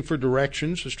asking for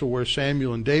directions as to where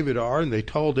Samuel and David are, and they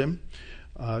told him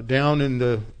down in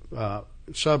the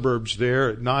suburbs there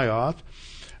at Naioth.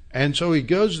 And so he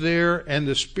goes there, and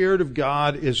the Spirit of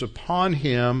God is upon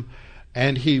him,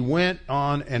 and he went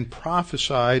on and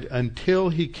prophesied until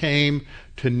he came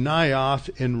to Naioth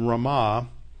in Ramah.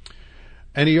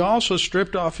 And he also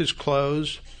stripped off his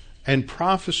clothes and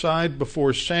prophesied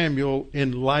before Samuel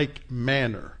in like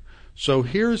manner. So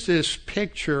here's this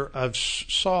picture of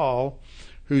Saul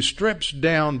who strips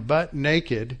down butt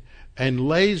naked and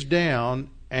lays down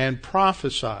and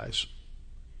prophesies.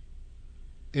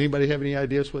 Anybody have any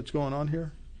ideas what's going on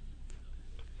here?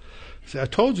 See, I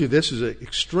told you this is an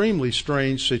extremely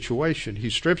strange situation. He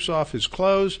strips off his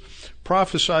clothes,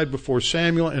 prophesied before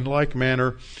Samuel in like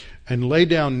manner, and lay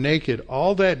down naked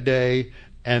all that day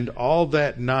and all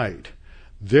that night.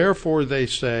 Therefore they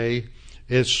say,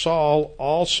 is Saul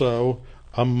also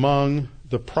among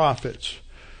the prophets?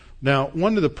 Now,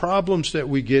 one of the problems that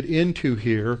we get into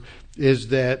here is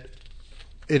that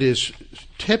it is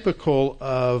typical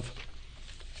of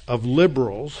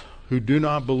liberals who do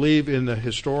not believe in the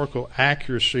historical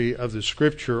accuracy of the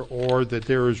Scripture, or that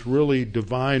there is really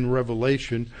divine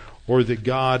revelation, or that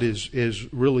God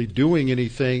is really doing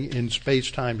anything in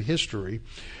space-time history.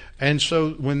 And so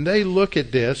when they look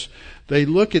at this, they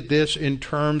look at this in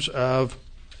terms of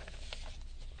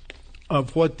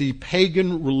what the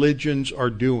pagan religions are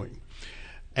doing.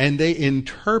 And they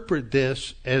interpret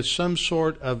this as some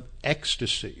sort of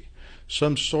ecstasy,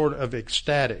 some sort of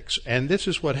ecstatics. And this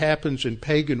is what happens in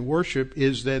pagan worship,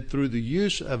 is that through the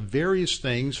use of various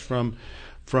things, from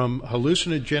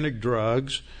hallucinogenic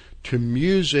drugs to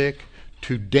music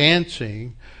to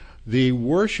dancing, the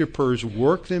worshipers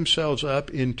work themselves up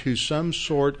into some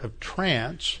sort of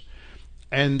trance,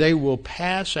 and they will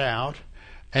pass out.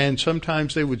 And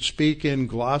sometimes they would speak in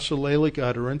glossolalic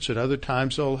utterance. At other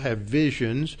times they'll have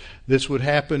visions. This would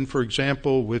happen, for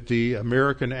example, with the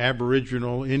American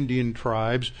Aboriginal Indian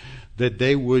tribes, that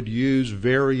they would use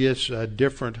various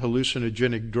different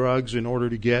hallucinogenic drugs in order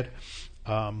to get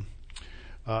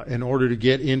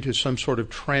into some sort of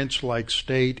trance-like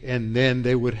state, and then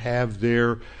they would have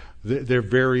their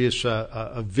various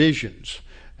visions,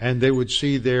 and they would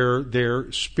see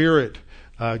their spirit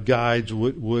guides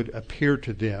would appear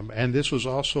to them. And this was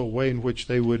also a way in which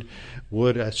they would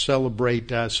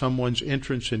celebrate someone's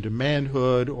entrance into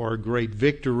manhood, or a great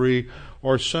victory,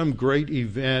 or some great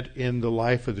event in the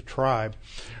life of the tribe.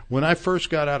 When I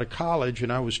first got out of college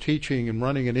and I was teaching and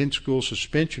running an in-school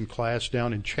suspension class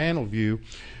down in Channelview,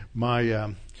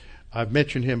 I've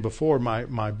mentioned him before,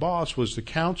 my boss was the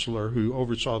counselor who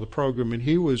oversaw the program, and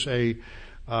he was a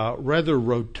rather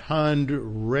rotund,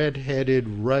 red-headed,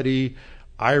 ruddy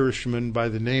Irishman by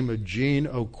the name of Gene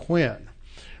O'Quinn.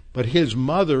 But his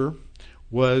mother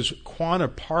was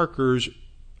Quanah Parker's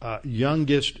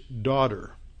youngest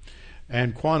daughter.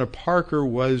 And Quanah Parker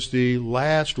was the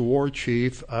last war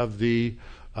chief of the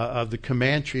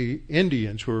Comanche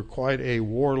Indians, who are quite a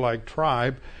warlike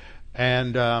tribe.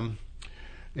 And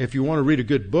if you want to read a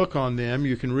good book on them,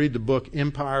 you can read the book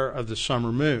Empire of the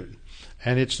Summer Moon.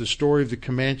 And it's the story of the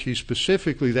Comanche,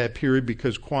 specifically that period,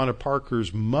 because Quanah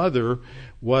Parker's mother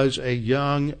was a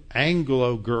young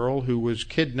Anglo girl who was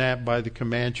kidnapped by the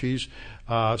Comanches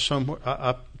somewhere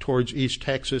up towards East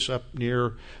Texas, up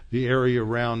near the area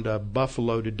around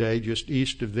Buffalo today, just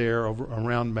east of there, over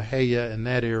around Mahia and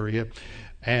that area.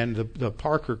 And the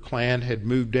Parker clan had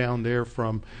moved down there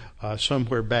from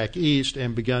somewhere back east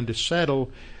and begun to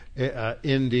settle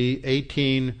in the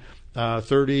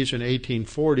 1830s and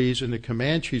 1840s, and the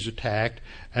Comanches attacked,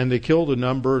 and they killed a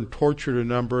number and tortured a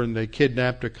number, and they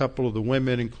kidnapped a couple of the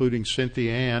women, including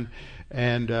Cynthia Ann,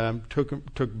 and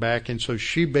took back. And so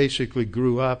she basically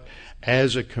grew up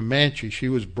as a Comanche. She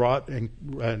was brought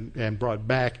and brought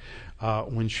back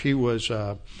when she was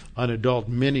an adult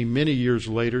many years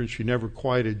later, and she never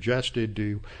quite adjusted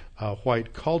to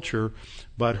white culture.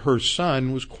 But her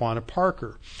son was Quanah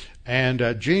Parker.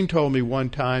 And Gene told me one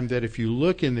time that if you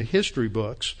look in the history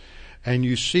books and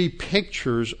you see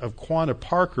pictures of Quanah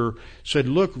Parker, said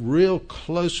look real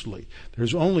closely.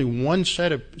 There's only one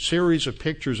series of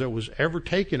pictures that was ever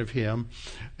taken of him,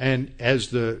 and as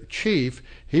the chief,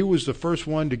 he was the first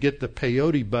one to get the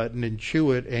peyote button and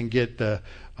chew it and get the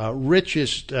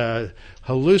richest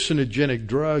hallucinogenic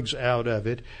drugs out of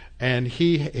it, and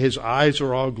his eyes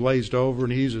are all glazed over,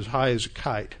 and he's as high as a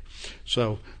kite.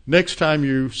 So next time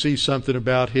you see something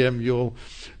about him,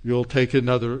 you'll take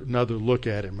another look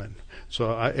at him. And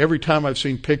so every time I've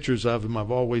seen pictures of him, I've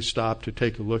always stopped to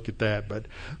take a look at that. But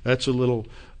that's a little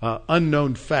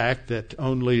unknown fact that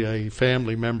only a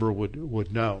family member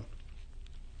would know.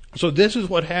 So this is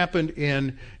what happened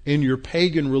in your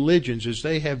pagan religions, is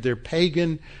they have their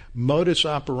pagan modus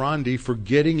operandi for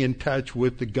getting in touch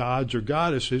with the gods or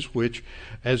goddesses, which,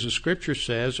 as the Scripture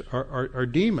says, are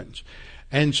demons.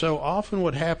 And so often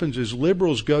what happens is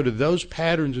liberals go to those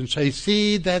patterns and say,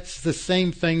 see, that's the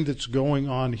same thing that's going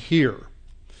on here.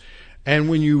 And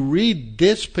when you read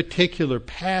this particular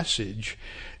passage,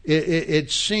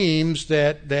 it seems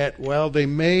that, well, they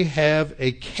may have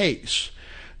a case.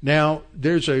 Now,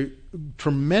 there's a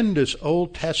tremendous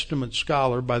Old Testament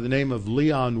scholar by the name of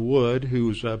Leon Wood, who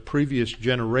was a previous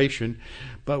generation.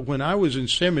 But when I was in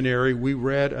seminary, we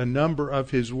read a number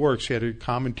of his works. He had a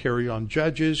commentary on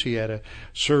Judges. He had a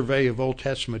survey of Old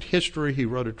Testament history. He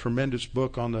wrote a tremendous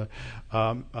book on the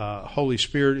Holy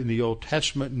Spirit in the Old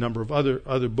Testament, a number of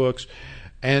other books.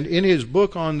 And in his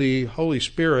book on the Holy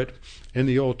Spirit in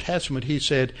the Old Testament, he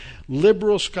said,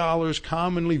 liberal scholars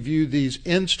commonly view these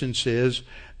instances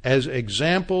as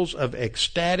examples of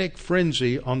ecstatic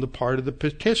frenzy on the part of the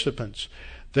participants.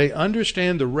 They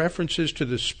understand the references to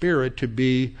the Spirit to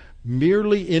be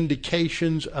merely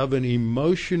indications of an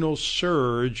emotional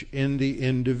surge in the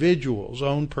individual's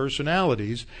own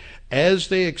personalities as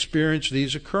they experience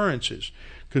these occurrences.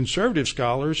 Conservative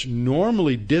scholars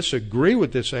normally disagree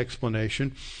with this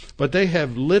explanation, but they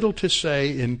have little to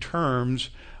say in terms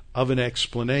of an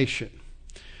explanation.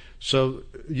 So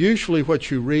usually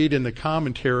what you read in the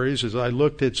commentaries, as I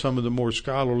looked at some of the more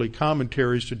scholarly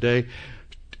commentaries today,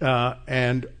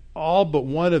 and all but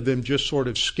one of them just sort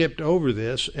of skipped over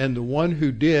this, and the one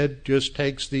who did just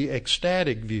takes the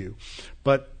ecstatic view.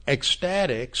 But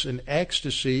ecstatics and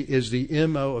ecstasy is the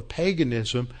MO of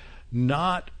paganism,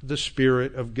 not the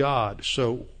Spirit of God.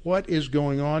 So what is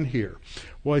going on here?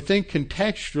 Well, I think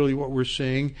contextually what we're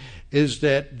seeing is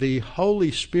that the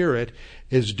Holy Spirit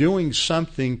is doing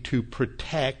something to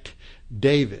protect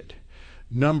David.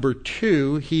 Number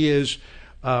two, he is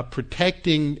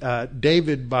protecting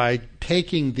David by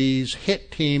taking these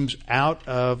hit teams out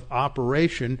of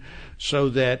operation so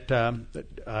that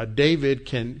David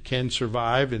can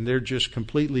survive, and they're just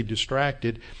completely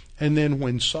distracted. And then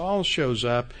when Saul shows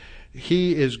up,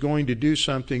 he is going to do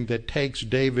something that takes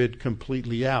David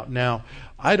completely out. Now,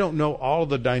 I don't know all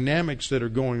the dynamics that are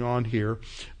going on here,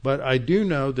 but I do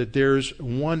know that there's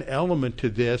one element to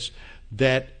this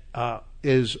that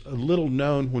is a little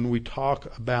known when we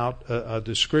talk about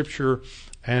the Scripture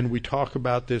and we talk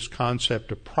about this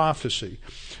concept of prophecy.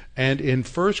 And in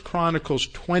 1 Chronicles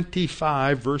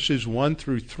 25, verses 1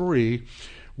 through 3,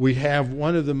 we have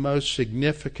one of the most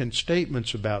significant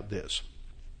statements about this.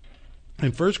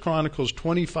 In 1 Chronicles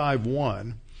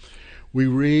 25:1, we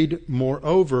read,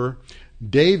 "Moreover,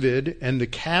 David and the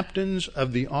captains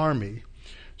of the army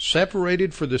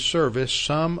separated for the service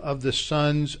some of the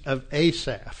sons of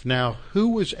Asaph." Now, who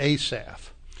was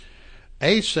Asaph?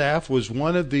 Asaph was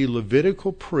one of the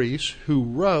Levitical priests who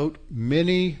wrote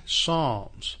many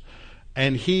psalms.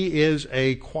 And he is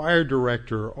a choir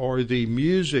director or the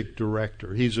music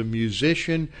director. He's a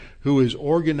musician who is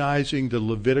organizing the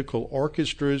Levitical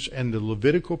orchestras and the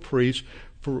Levitical priests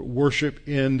for worship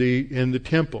in the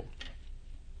temple.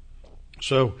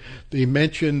 So they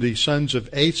mentioned the sons of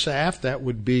Asaph. That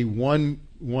would be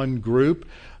one group.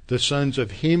 The sons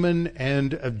of Heman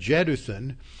and of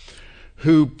Jeduthun,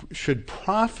 who should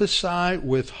prophesy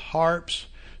with harps,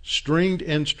 stringed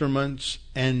instruments,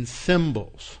 and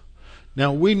cymbals.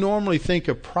 Now, we normally think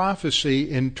of prophecy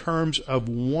in terms of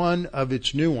one of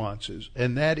its nuances,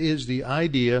 and that is the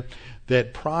idea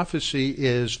that prophecy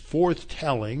is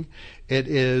forthtelling. It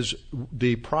is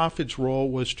the prophet's role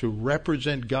was to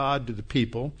represent God to the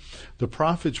people. The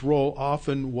prophet's role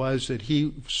often was that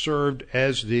he served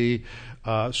as the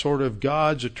sort of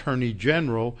God's attorney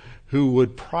general who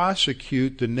would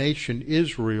prosecute the nation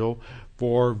Israel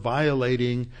for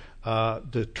violating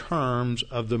the terms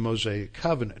of the Mosaic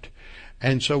covenant.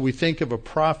 And so we think of a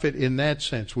prophet in that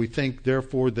sense. We think,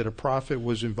 therefore, that a prophet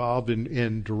was involved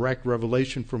in direct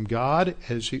revelation from God,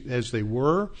 as they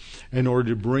were, in order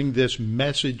to bring this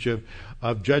message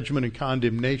of judgment and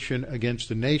condemnation against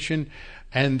the nation,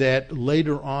 and that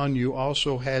later on you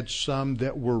also had some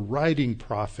that were writing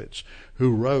prophets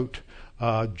who wrote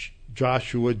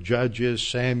Joshua, Judges,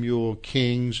 Samuel,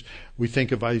 Kings. We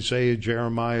think of Isaiah,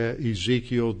 Jeremiah,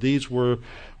 Ezekiel. These were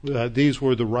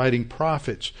the writing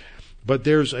prophets. But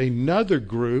there's another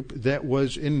group that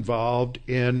was involved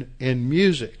in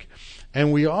music.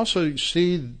 And we also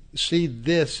see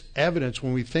this evidence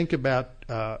when we think about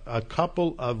a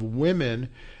couple of women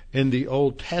in the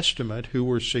Old Testament who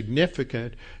were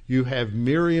significant. You have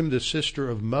Miriam, the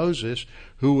sister of Moses,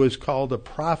 who was called a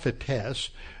prophetess,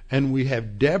 and we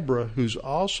have Deborah, who's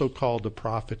also called a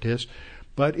prophetess.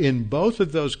 But in both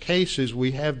of those cases,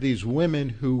 we have these women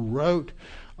who wrote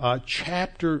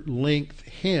chapter-length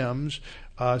hymns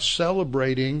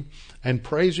celebrating and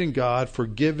praising God for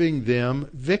giving them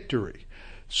victory.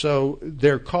 So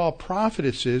they're called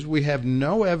prophetesses. We have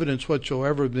no evidence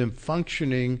whatsoever of them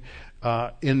functioning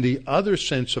in the other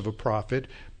sense of a prophet,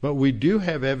 but we do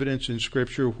have evidence in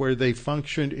Scripture where they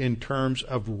functioned in terms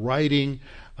of writing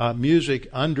music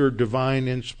under divine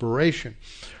inspiration.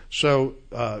 So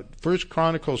 1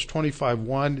 Chronicles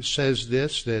 25:1 says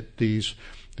this, that these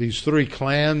three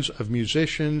clans of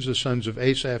musicians, the sons of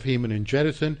Asaph, Heman, and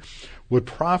Jeduthun, would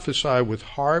prophesy with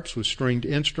harps, with stringed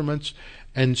instruments,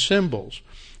 and cymbals.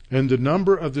 and the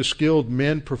number of the skilled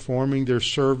men performing their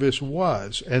service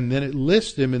was. And then it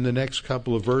lists them in the next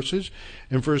couple of verses.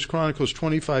 In 1 Chronicles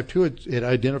 25:2, it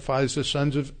identifies the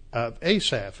sons of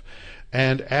Asaph.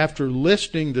 And after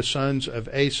listing the sons of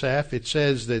Asaph, it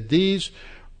says that these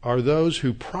are those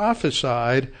who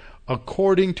prophesied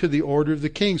according to the order of the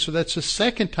king. So that's the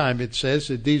second time it says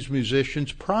that these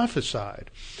musicians prophesied.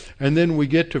 And then we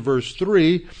get to verse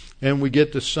 3, and we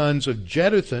get the sons of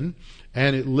Jeduthun,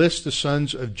 and it lists the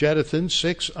sons of Jeduthun,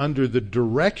 6 under the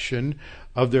direction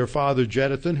of their father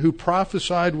Jeduthun, who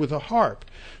prophesied with a harp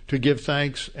to give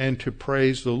thanks and to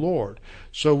praise the Lord.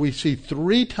 So we see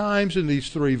 3 times in these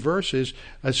 3 verses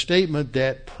a statement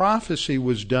that prophecy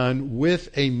was done with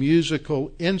a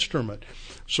musical instrument.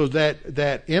 So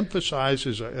that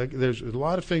emphasizes, there's a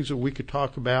lot of things that we could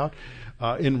talk about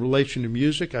in relation to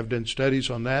music. I've done studies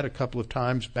on that a couple of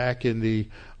times back in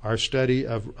our study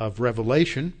of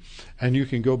Revelation, and you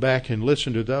can go back and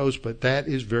listen to those, but that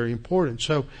is very important.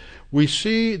 So we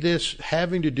see this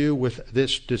having to do with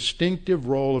this distinctive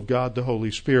role of God the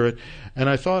Holy Spirit, and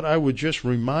I thought I would just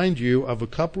remind you of a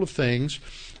couple of things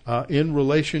in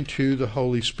relation to the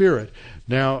Holy Spirit.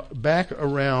 Now, back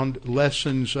around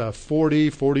lessons 40,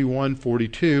 41,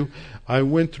 42, I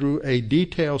went through a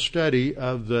detailed study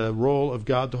of the role of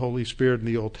God the Holy Spirit in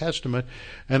the Old Testament,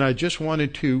 and I just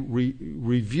wanted to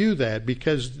review that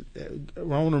because I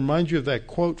want to remind you of that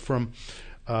quote from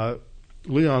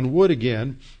Leon Wood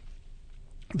again,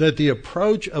 that the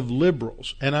approach of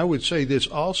liberals, and I would say this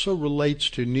also relates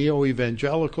to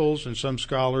neo-evangelicals and some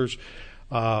scholars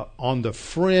on the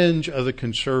fringe of the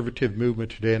conservative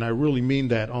movement today, and I really mean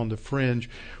that, on the fringe,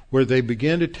 where they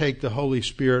begin to take the Holy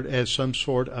Spirit as some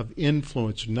sort of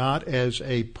influence, not as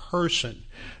a person,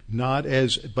 not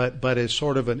as but as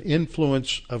sort of an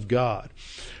influence of God.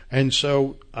 And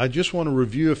so I just want to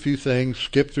review a few things,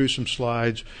 skip through some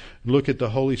slides, look at the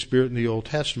Holy Spirit in the Old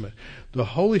Testament. The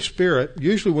Holy Spirit,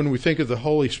 usually when we think of the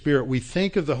Holy Spirit, we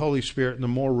think of the Holy Spirit in the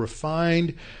more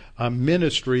refined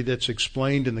ministry that's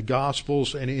explained in the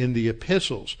Gospels and in the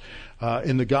epistles.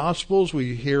 In the Gospels,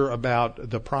 we hear about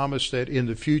the promise that in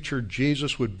the future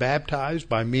Jesus would baptize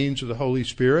by means of the Holy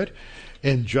Spirit.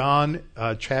 In John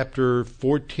chapter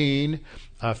 14,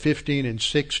 15 and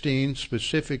 16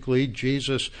 specifically,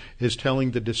 Jesus is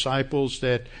telling the disciples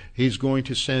that he's going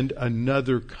to send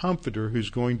another comforter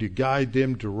who's going to guide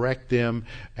them, direct them,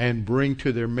 and bring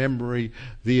to their memory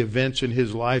the events in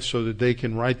his life so that they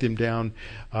can write them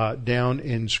down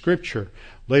in Scripture.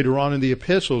 Later on in the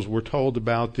epistles, we're told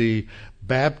about the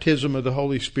baptism of the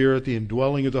Holy Spirit, the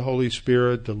indwelling of the Holy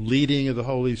Spirit, the leading of the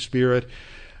Holy Spirit,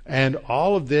 and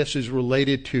all of this is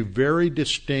related to very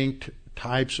distinct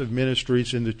types of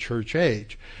ministries in the church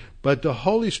age. But the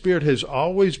Holy Spirit has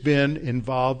always been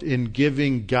involved in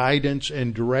giving guidance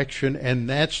and direction, and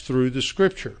that's through the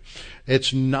Scripture.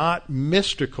 It's not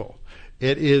mystical.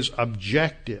 It is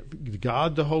objective.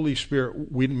 God, the Holy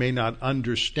Spirit, we may not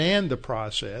understand the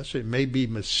process. It may be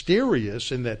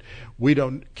mysterious in that we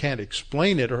can't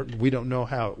explain it, or we don't know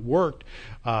how it worked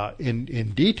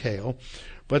in detail.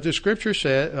 But the Scripture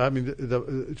says,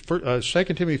 2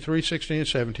 Timothy 3:16 and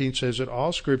 17 says that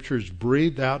all Scripture is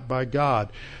breathed out by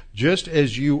God. Just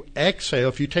as you exhale,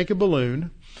 if you take a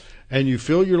balloon and you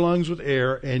fill your lungs with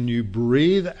air and you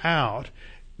breathe out,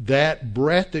 that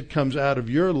breath that comes out of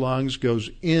your lungs goes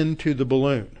into the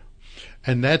balloon.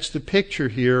 And that's the picture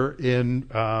here in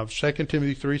 2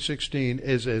 Timothy 3:16,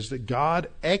 is as that God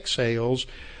exhales,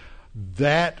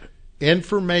 that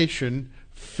information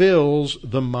fills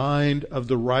the mind of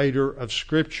the writer of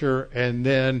Scripture, and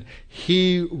then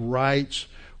he writes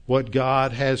what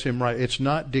God has him write. It's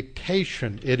not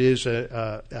dictation. It is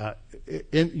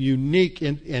unique,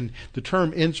 and the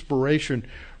term inspiration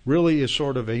really is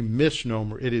sort of a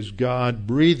misnomer. It is God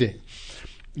breathing.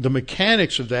 The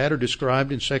mechanics of that are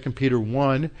described in 2 Peter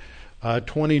 1,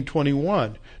 20 and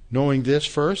 21. Knowing this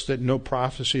first, that no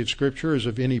prophecy of Scripture is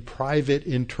of any private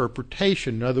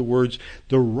interpretation. In other words,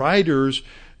 the writers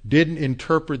didn't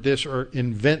interpret this or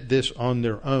invent this on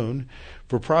their own.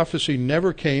 For prophecy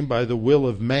never came by the will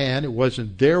of man. It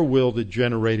wasn't their will that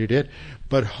generated it.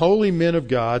 But holy men of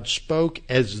God spoke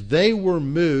as they were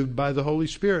moved by the Holy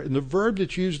Spirit. And the verb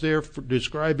that's used there for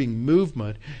describing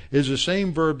movement is the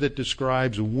same verb that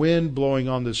describes wind blowing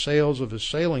on the sails of a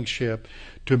sailing ship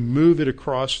to move it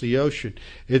across the ocean.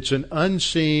 It's an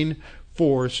unseen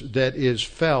force that is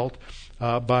felt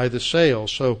by the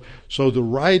sails. So the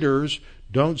writers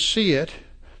don't see it,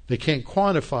 they can't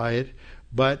quantify it,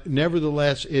 but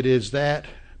nevertheless it is that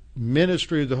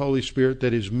ministry of the Holy Spirit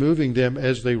that is moving them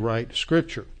as they write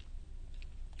Scripture.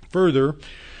 Further,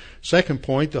 second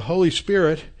point, the Holy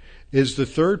Spirit is the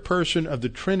third person of the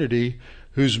Trinity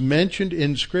who's mentioned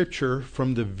in Scripture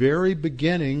from the very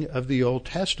beginning of the Old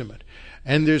Testament.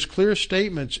 And there's clear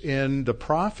statements in the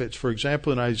prophets, for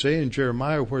example, in Isaiah and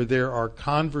Jeremiah, where there are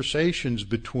conversations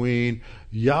between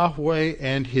Yahweh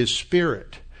and His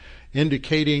Spirit,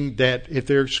 indicating that if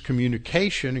there's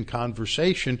communication and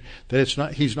conversation, that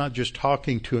He's not just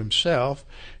talking to Himself,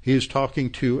 He is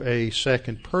talking to a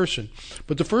second person.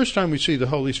 But the first time we see the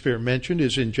Holy Spirit mentioned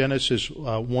is in Genesis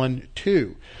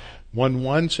 1:2.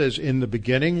 1:1 says, "In the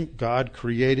beginning, God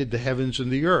created the heavens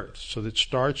and the earth." So that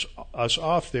starts us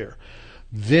off there.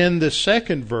 Then the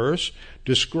second verse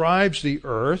describes the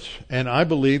earth, and I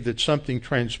believe that something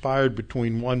transpired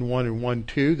between 1:1 and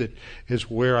 1:2 that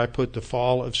is where I put the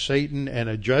fall of Satan and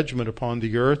a judgment upon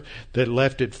the earth that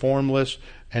left it formless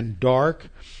and dark.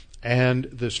 And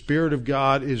the Spirit of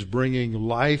God is bringing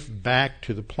life back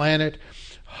to the planet,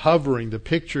 hovering. The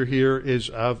picture here is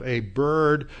of a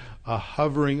bird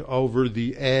hovering over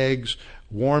the eggs,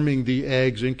 warming the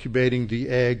eggs, incubating the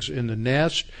eggs in the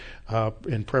nest.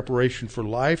 In preparation for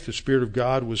life, the Spirit of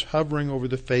God was hovering over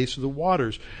the face of the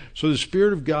waters. So the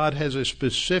Spirit of God has a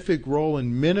specific role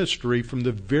in ministry from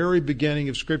the very beginning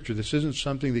of Scripture. This isn't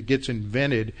something that gets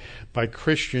invented by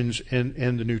Christians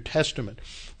in the New Testament.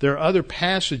 There are other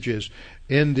passages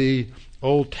in the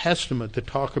Old Testament that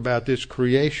talk about this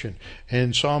creation.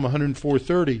 In Psalm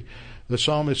 104:30, the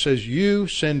psalmist says, "You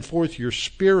send forth your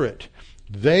Spirit.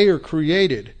 They are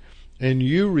created, and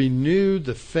you renew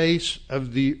the face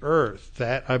of the earth."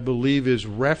 That, I believe, is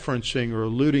referencing or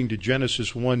alluding to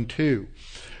Genesis 1:2.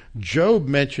 Job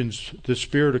mentions the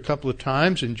Spirit a couple of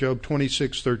times in Job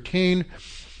 26:13.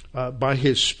 By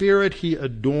His Spirit He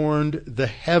adorned the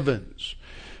heavens.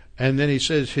 And then he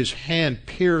says His hand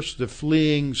pierced the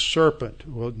fleeing serpent.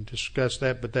 We'll discuss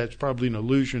that, but that's probably an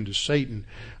allusion to Satan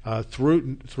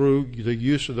through the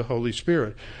use of the Holy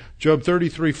Spirit. Job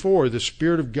 33:4, "The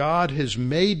Spirit of God has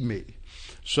made me."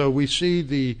 So we see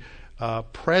the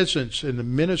presence and the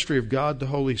ministry of God, the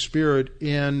Holy Spirit,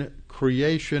 in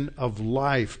creation of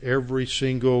life, every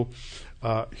single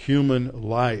human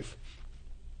life.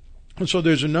 And so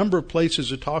there's a number of places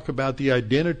that talk about the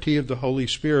identity of the Holy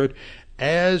Spirit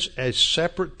as a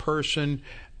separate person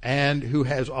and who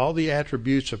has all the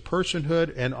attributes of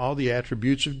personhood and all the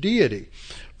attributes of deity.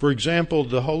 For example,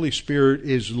 the Holy Spirit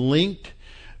is linked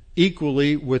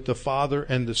equally with the Father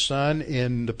and the Son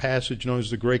in the passage known as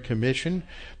the Great Commission.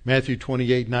 Matthew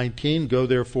 28:19, "Go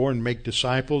therefore and make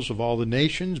disciples of all the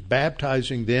nations,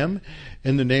 baptizing them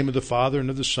in the name of the Father and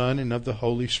of the Son and of the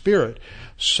Holy Spirit."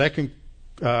 2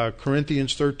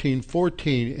 Corinthians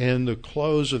 13:14, in the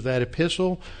close of that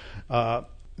epistle,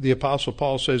 the Apostle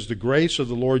Paul says, "The grace of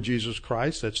the Lord Jesus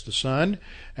Christ," that's the Son,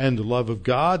 "and the love of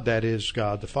God," that is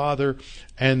God the Father,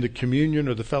 "and the communion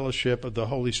or the fellowship of the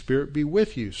Holy Spirit be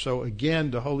with you." So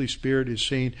again, the Holy Spirit is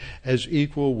seen as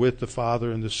equal with the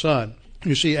Father and the Son.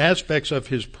 You see aspects of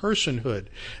His personhood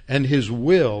and His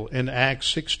will in Acts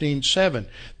 16:7,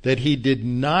 that He did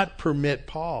not permit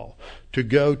Paul to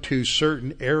go to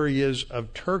certain areas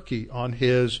of Turkey on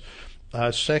his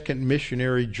second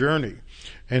missionary journey.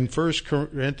 And 1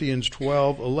 Corinthians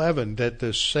 12:11, that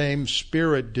the same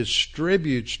Spirit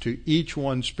distributes to each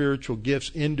one spiritual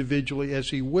gifts individually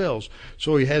as He wills.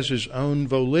 So He has His own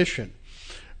volition.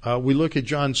 We look at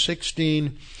John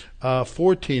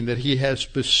 16:14, that He has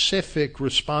specific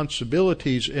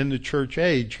responsibilities in the church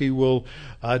age. He will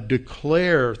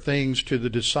declare things to the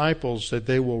disciples that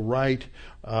they will write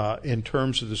in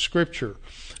terms of the Scripture.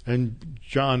 And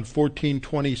John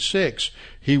 14:26,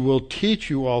 He will teach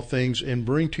you all things and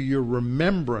bring to your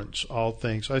remembrance all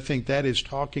things. I think that is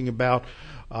talking about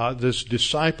this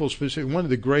disciple specific. One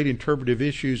of the great interpretive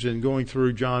issues in going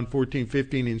through John 14,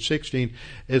 15, and 16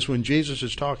 is when Jesus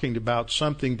is talking about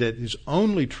something that is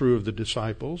only true of the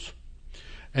disciples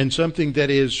and something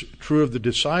that is true of the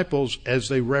disciples as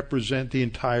they represent the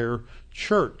entire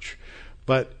church.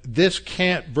 But this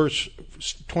can't, verse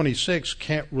 26,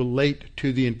 can't relate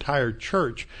to the entire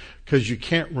church because you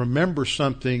can't remember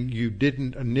something you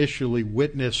didn't initially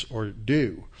witness or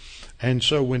do. And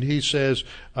so when He says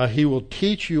He will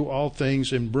teach you all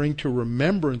things and bring to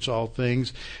remembrance all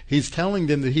things, He's telling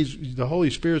them that the Holy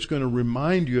Spirit's going to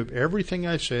remind you of everything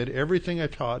I said, everything I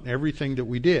taught, and everything that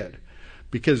we did.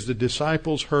 Because the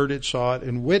disciples heard it, saw it,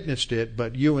 and witnessed it,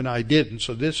 but you and I didn't.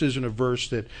 So this isn't a verse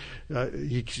that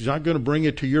He's not going to bring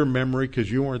it to your memory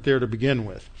because you weren't there to begin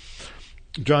with.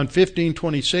 John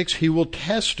 15:26, He will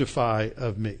testify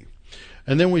of me.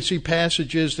 And then we see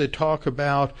passages that talk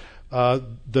about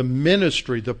the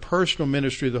ministry, the personal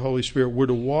ministry of the Holy Spirit. We're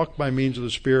to walk by means of the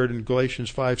Spirit in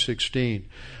Galatians 5:16.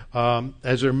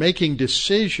 As they're making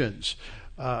decisions,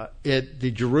 at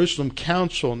the Jerusalem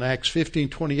Council in Acts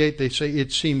 15:28, they say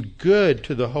it seemed good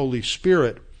to the Holy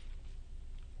Spirit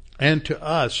and to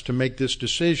us to make this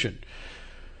decision.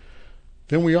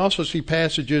 Then we also see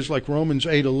passages like Romans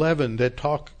 8:11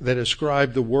 that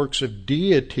ascribe the works of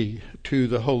deity to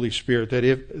the Holy Spirit.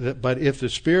 But if the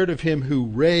Spirit of Him who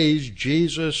raised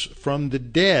Jesus from the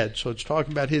dead, so it's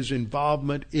talking about His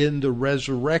involvement in the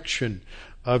resurrection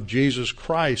of Jesus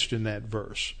Christ in that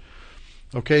verse.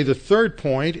 Okay, the third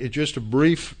point is just a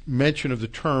brief mention of the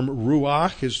term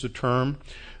ruach is the term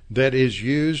that is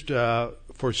used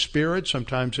for spirit.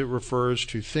 Sometimes it refers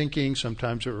to thinking,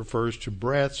 sometimes it refers to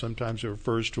breath, sometimes it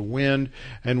refers to wind,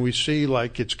 and we see,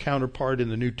 like its counterpart in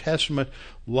the New Testament,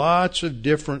 lots of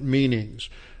different meanings.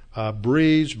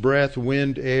 Breeze, breath,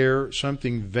 wind, air,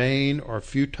 something vain or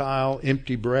futile,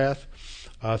 empty breath.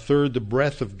 Third, the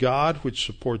breath of God, which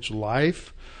supports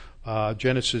life.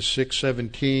 Genesis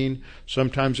 6:17.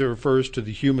 Sometimes it refers to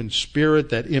the human spirit,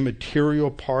 that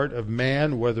immaterial part of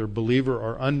man, whether believer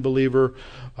or unbeliever.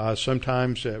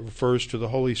 Sometimes it refers to the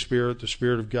Holy Spirit, the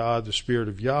Spirit of God, the Spirit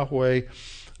of Yahweh,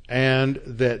 and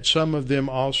that some of them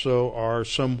also are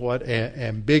somewhat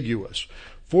ambiguous.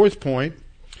 Fourth point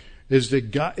is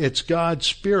that it's God's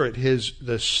Spirit,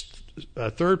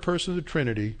 the third person of the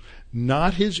Trinity,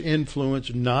 not His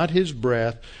influence, not His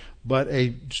breath, but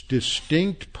a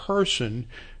distinct person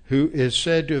who is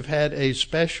said to have had a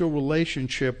special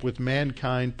relationship with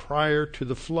mankind prior to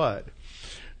the flood.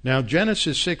 Now,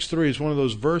 Genesis 6:3 is one of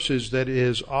those verses that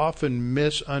is often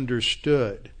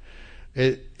misunderstood.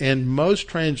 In most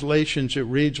translations, it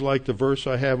reads like the verse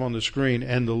I have on the screen,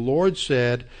 "And the Lord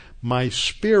said, My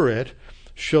spirit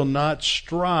shall not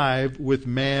strive with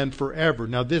man forever."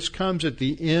 Now, this comes at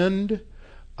the end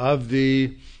of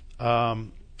the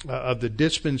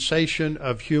dispensation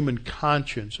of human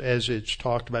conscience, as it's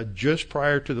talked about just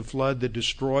prior to the flood that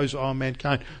destroys all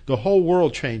mankind. The whole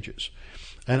world changes.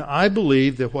 And I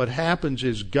believe that what happens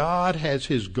is God has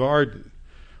His garden,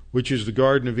 which is the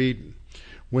Garden of Eden.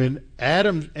 When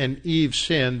Adam and Eve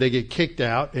sin, they get kicked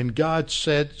out, and God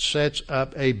sets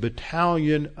up a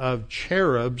battalion of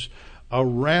cherubs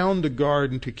around the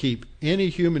garden to keep any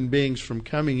human beings from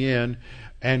coming in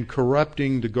and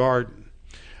corrupting the garden.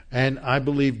 And I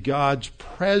believe God's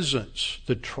presence,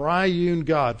 the triune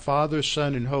God, Father,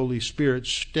 Son, and Holy Spirit,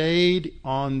 stayed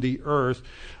on the earth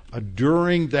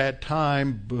during that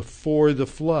time before the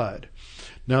flood.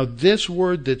 Now, this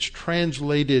word that's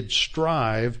translated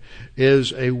strive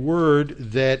is a word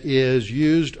that is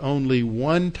used only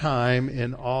one time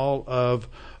in all of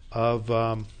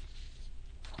the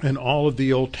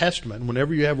Old Testament.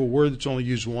 Whenever you have a word that's only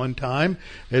used one time,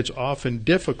 it's often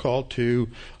difficult to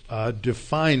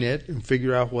define it and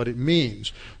figure out what it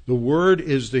means. The word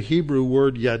is the Hebrew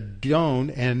word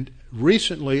yadon, and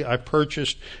recently I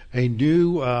purchased a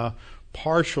new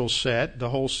partial set. The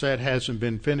whole set hasn't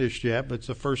been finished yet, but it's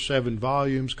the first 7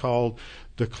 volumes, called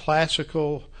The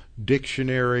Classical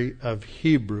Dictionary of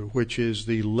Hebrew, which is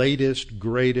the latest,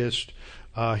 greatest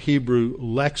Hebrew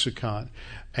lexicon.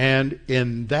 And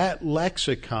in that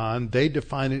lexicon, they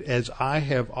define it as I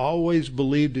have always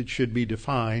believed it should be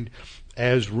defined,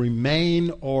 as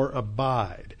remain or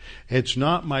abide. It's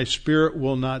not my spirit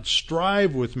will not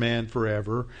strive with man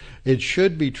forever. It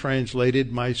should be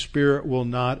translated, my spirit will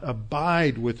not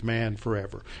abide with man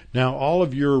forever. Now, all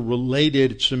of your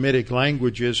related Semitic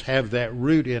languages have that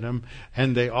root in them,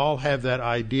 and they all have that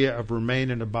idea of remain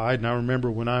and abide. And I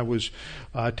remember when I was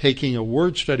taking a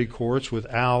word study course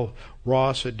with Al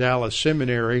Ross at Dallas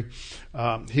Seminary,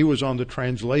 he was on the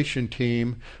translation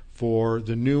team for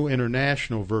the New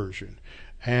International Version.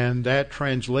 And that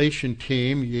translation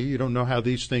team, you don't know how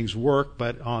these things work,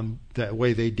 but on the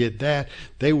way they did that,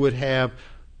 they would have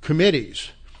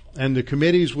committees. And the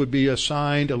committees would be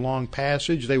assigned a long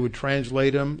passage. They would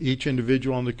translate them, each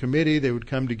individual on the committee. They would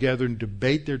come together and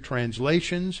debate their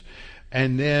translations.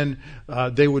 And then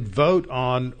they would vote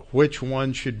on which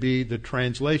one should be the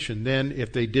translation. Then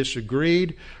if they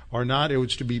disagreed or not, it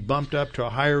was to be bumped up to a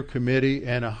higher committee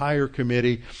and a higher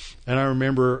committee. And I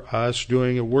remember us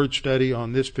doing a word study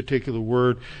on this particular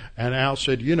word, and Al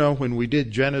said, when we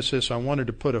did Genesis, I wanted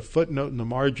to put a footnote in the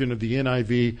margin of the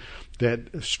NIV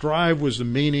that strive was the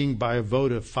meaning by a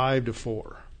vote of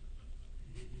 5-4.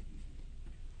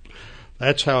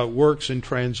 That's how it works in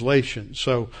translation.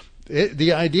 So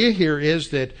the idea here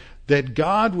is that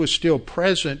God was still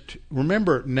present.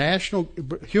 Remember,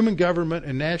 human government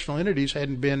and national entities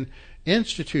hadn't been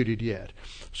instituted yet.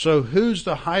 So who's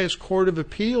the highest court of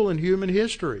appeal in human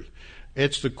history?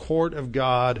 It's the court of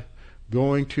God,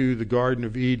 going to the Garden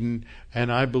of Eden,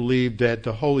 and I believe that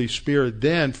the Holy Spirit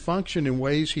then functioned in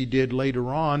ways he did later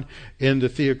on in the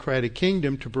theocratic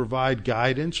kingdom to provide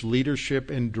guidance, leadership,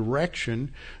 and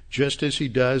direction, just as he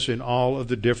does in all of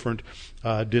the different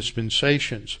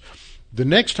dispensations. The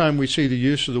next time we see the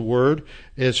use of the word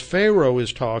is Pharaoh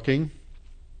is talking,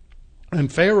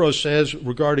 and Pharaoh says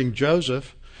regarding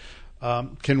Joseph,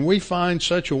 can we find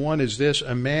such a one as this,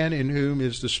 a man in whom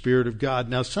is the Spirit of God?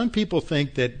 Now, some people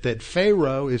think that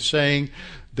Pharaoh is saying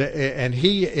that, and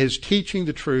he is teaching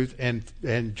the truth,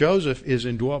 and Joseph is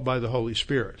indwelt by the Holy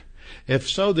Spirit. If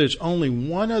so, there's only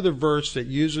one other verse that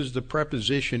uses the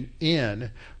preposition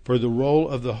in for the role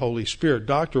of the Holy Spirit.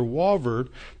 Dr. Walvoord,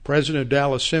 president of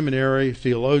Dallas Seminary,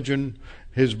 theologian,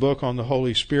 his book on the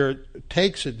Holy Spirit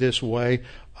takes it this way.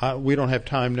 We don't have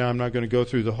time now. I'm not going to go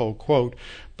through the whole quote.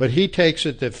 But he takes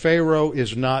it that Pharaoh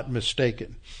is not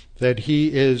mistaken, that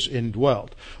he is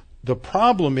indwelt. The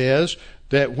problem is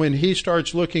that when he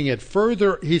starts looking at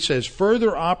he says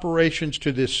further operations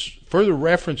to this, further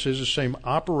references to the same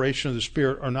operation of the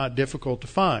Spirit are not difficult to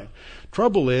find.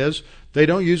 Trouble is, they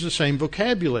don't use the same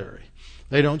vocabulary.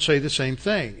 They don't say the same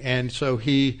thing. And so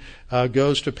he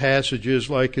goes to passages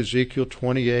like Ezekiel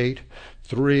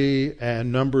 28:3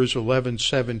 and Numbers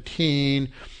 11:17.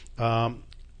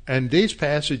 And these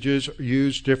passages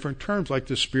use different terms, like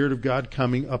the Spirit of God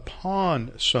coming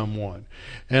upon someone.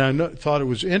 And I thought it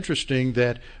was interesting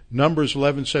that Numbers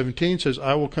 11:17 says,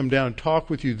 I will come down and talk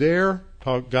with you there,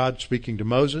 God speaking to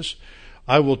Moses.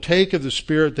 I will take of the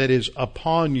Spirit that is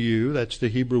upon you, that's the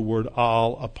Hebrew word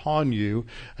al, upon you,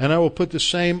 and I will put the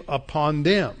same upon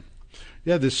them.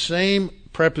 Yeah, the same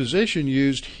preposition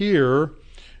used here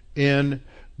in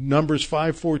Numbers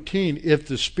 5:14, if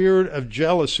the spirit of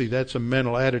jealousy, that's a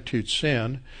mental attitude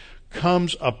sin,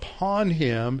 comes upon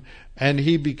him and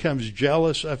he becomes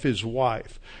jealous of his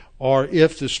wife, or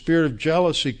if the spirit of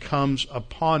jealousy comes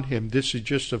upon him. This is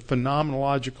just a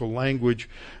phenomenological language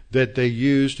that they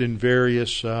used in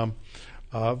various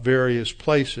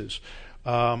places.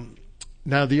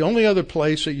 Now, the only other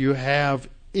place that you have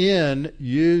in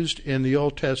used in the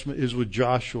Old Testament is with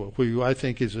Joshua, who I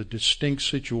think is a distinct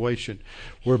situation,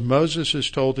 where Moses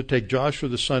is told to take Joshua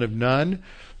the son of Nun.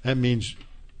 That means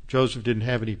Joseph didn't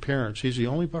have any parents. He's the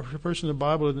only person in the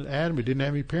Bible other than Adam who didn't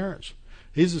have any parents.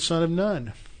 He's the son of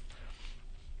Nun.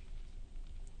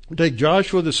 Take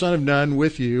Joshua the son of Nun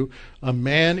with you, a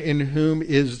man in whom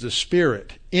is the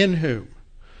Spirit. In whom.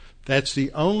 That's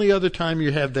the only other time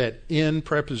you have that in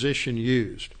preposition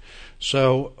used.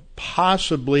 So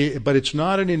possibly, but it's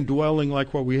not an indwelling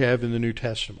like what we have in the New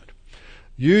Testament.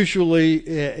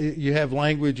 Usually you have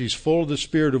language, he's full of the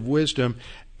spirit of wisdom,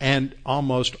 and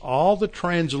almost all the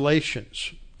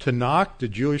translations, Tanakh, the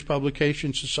Jewish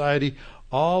Publication Society,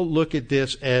 all look at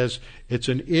this as it's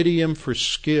an idiom for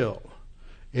skill.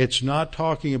 It's not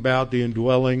talking about the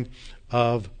indwelling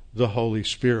of the Holy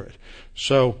Spirit.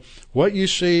 So what you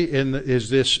see is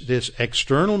this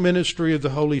external ministry of the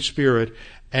Holy Spirit,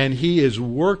 and he is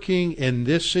working in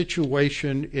this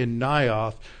situation in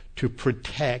Naioth to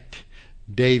protect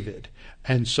David.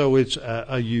 And so it's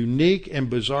a unique and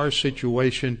bizarre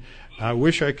situation. I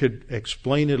wish I could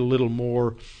explain it a little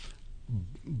more,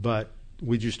 but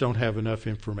we just don't have enough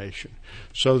information.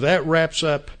 So that wraps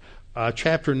up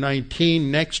chapter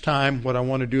 19. Next time, what I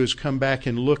want to do is come back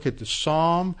and look at the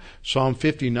Psalm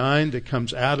 59, that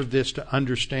comes out of this to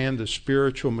understand the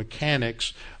spiritual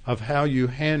mechanics of how you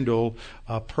handle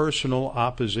personal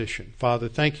opposition. Father,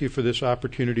 thank you for this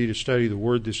opportunity to study the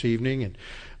Word this evening,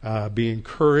 and be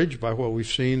encouraged by what we've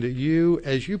seen, that you,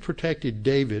 as you protected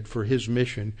David for his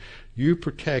mission, you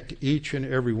protect each and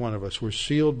every one of us. We're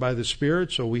sealed by the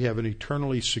Spirit, so we have an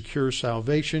eternally secure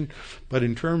salvation. But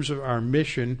in terms of our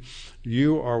mission,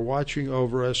 you are watching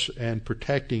over us and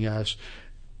protecting us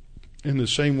in the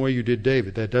same way you did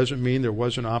David. That doesn't mean there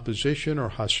wasn't opposition or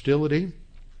hostility,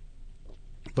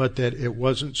 but that it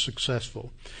wasn't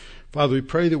successful. Father, we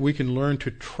pray that we can learn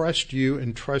to trust you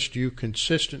and trust you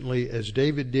consistently as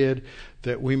David did,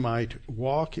 that we might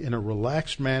walk in a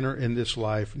relaxed manner in this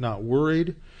life, not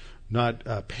worried, not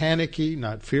panicky,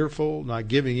 not fearful, not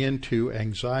giving in to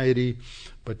anxiety,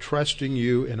 but trusting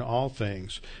you in all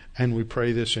things. And we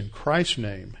pray this in Christ's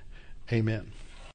name. Amen.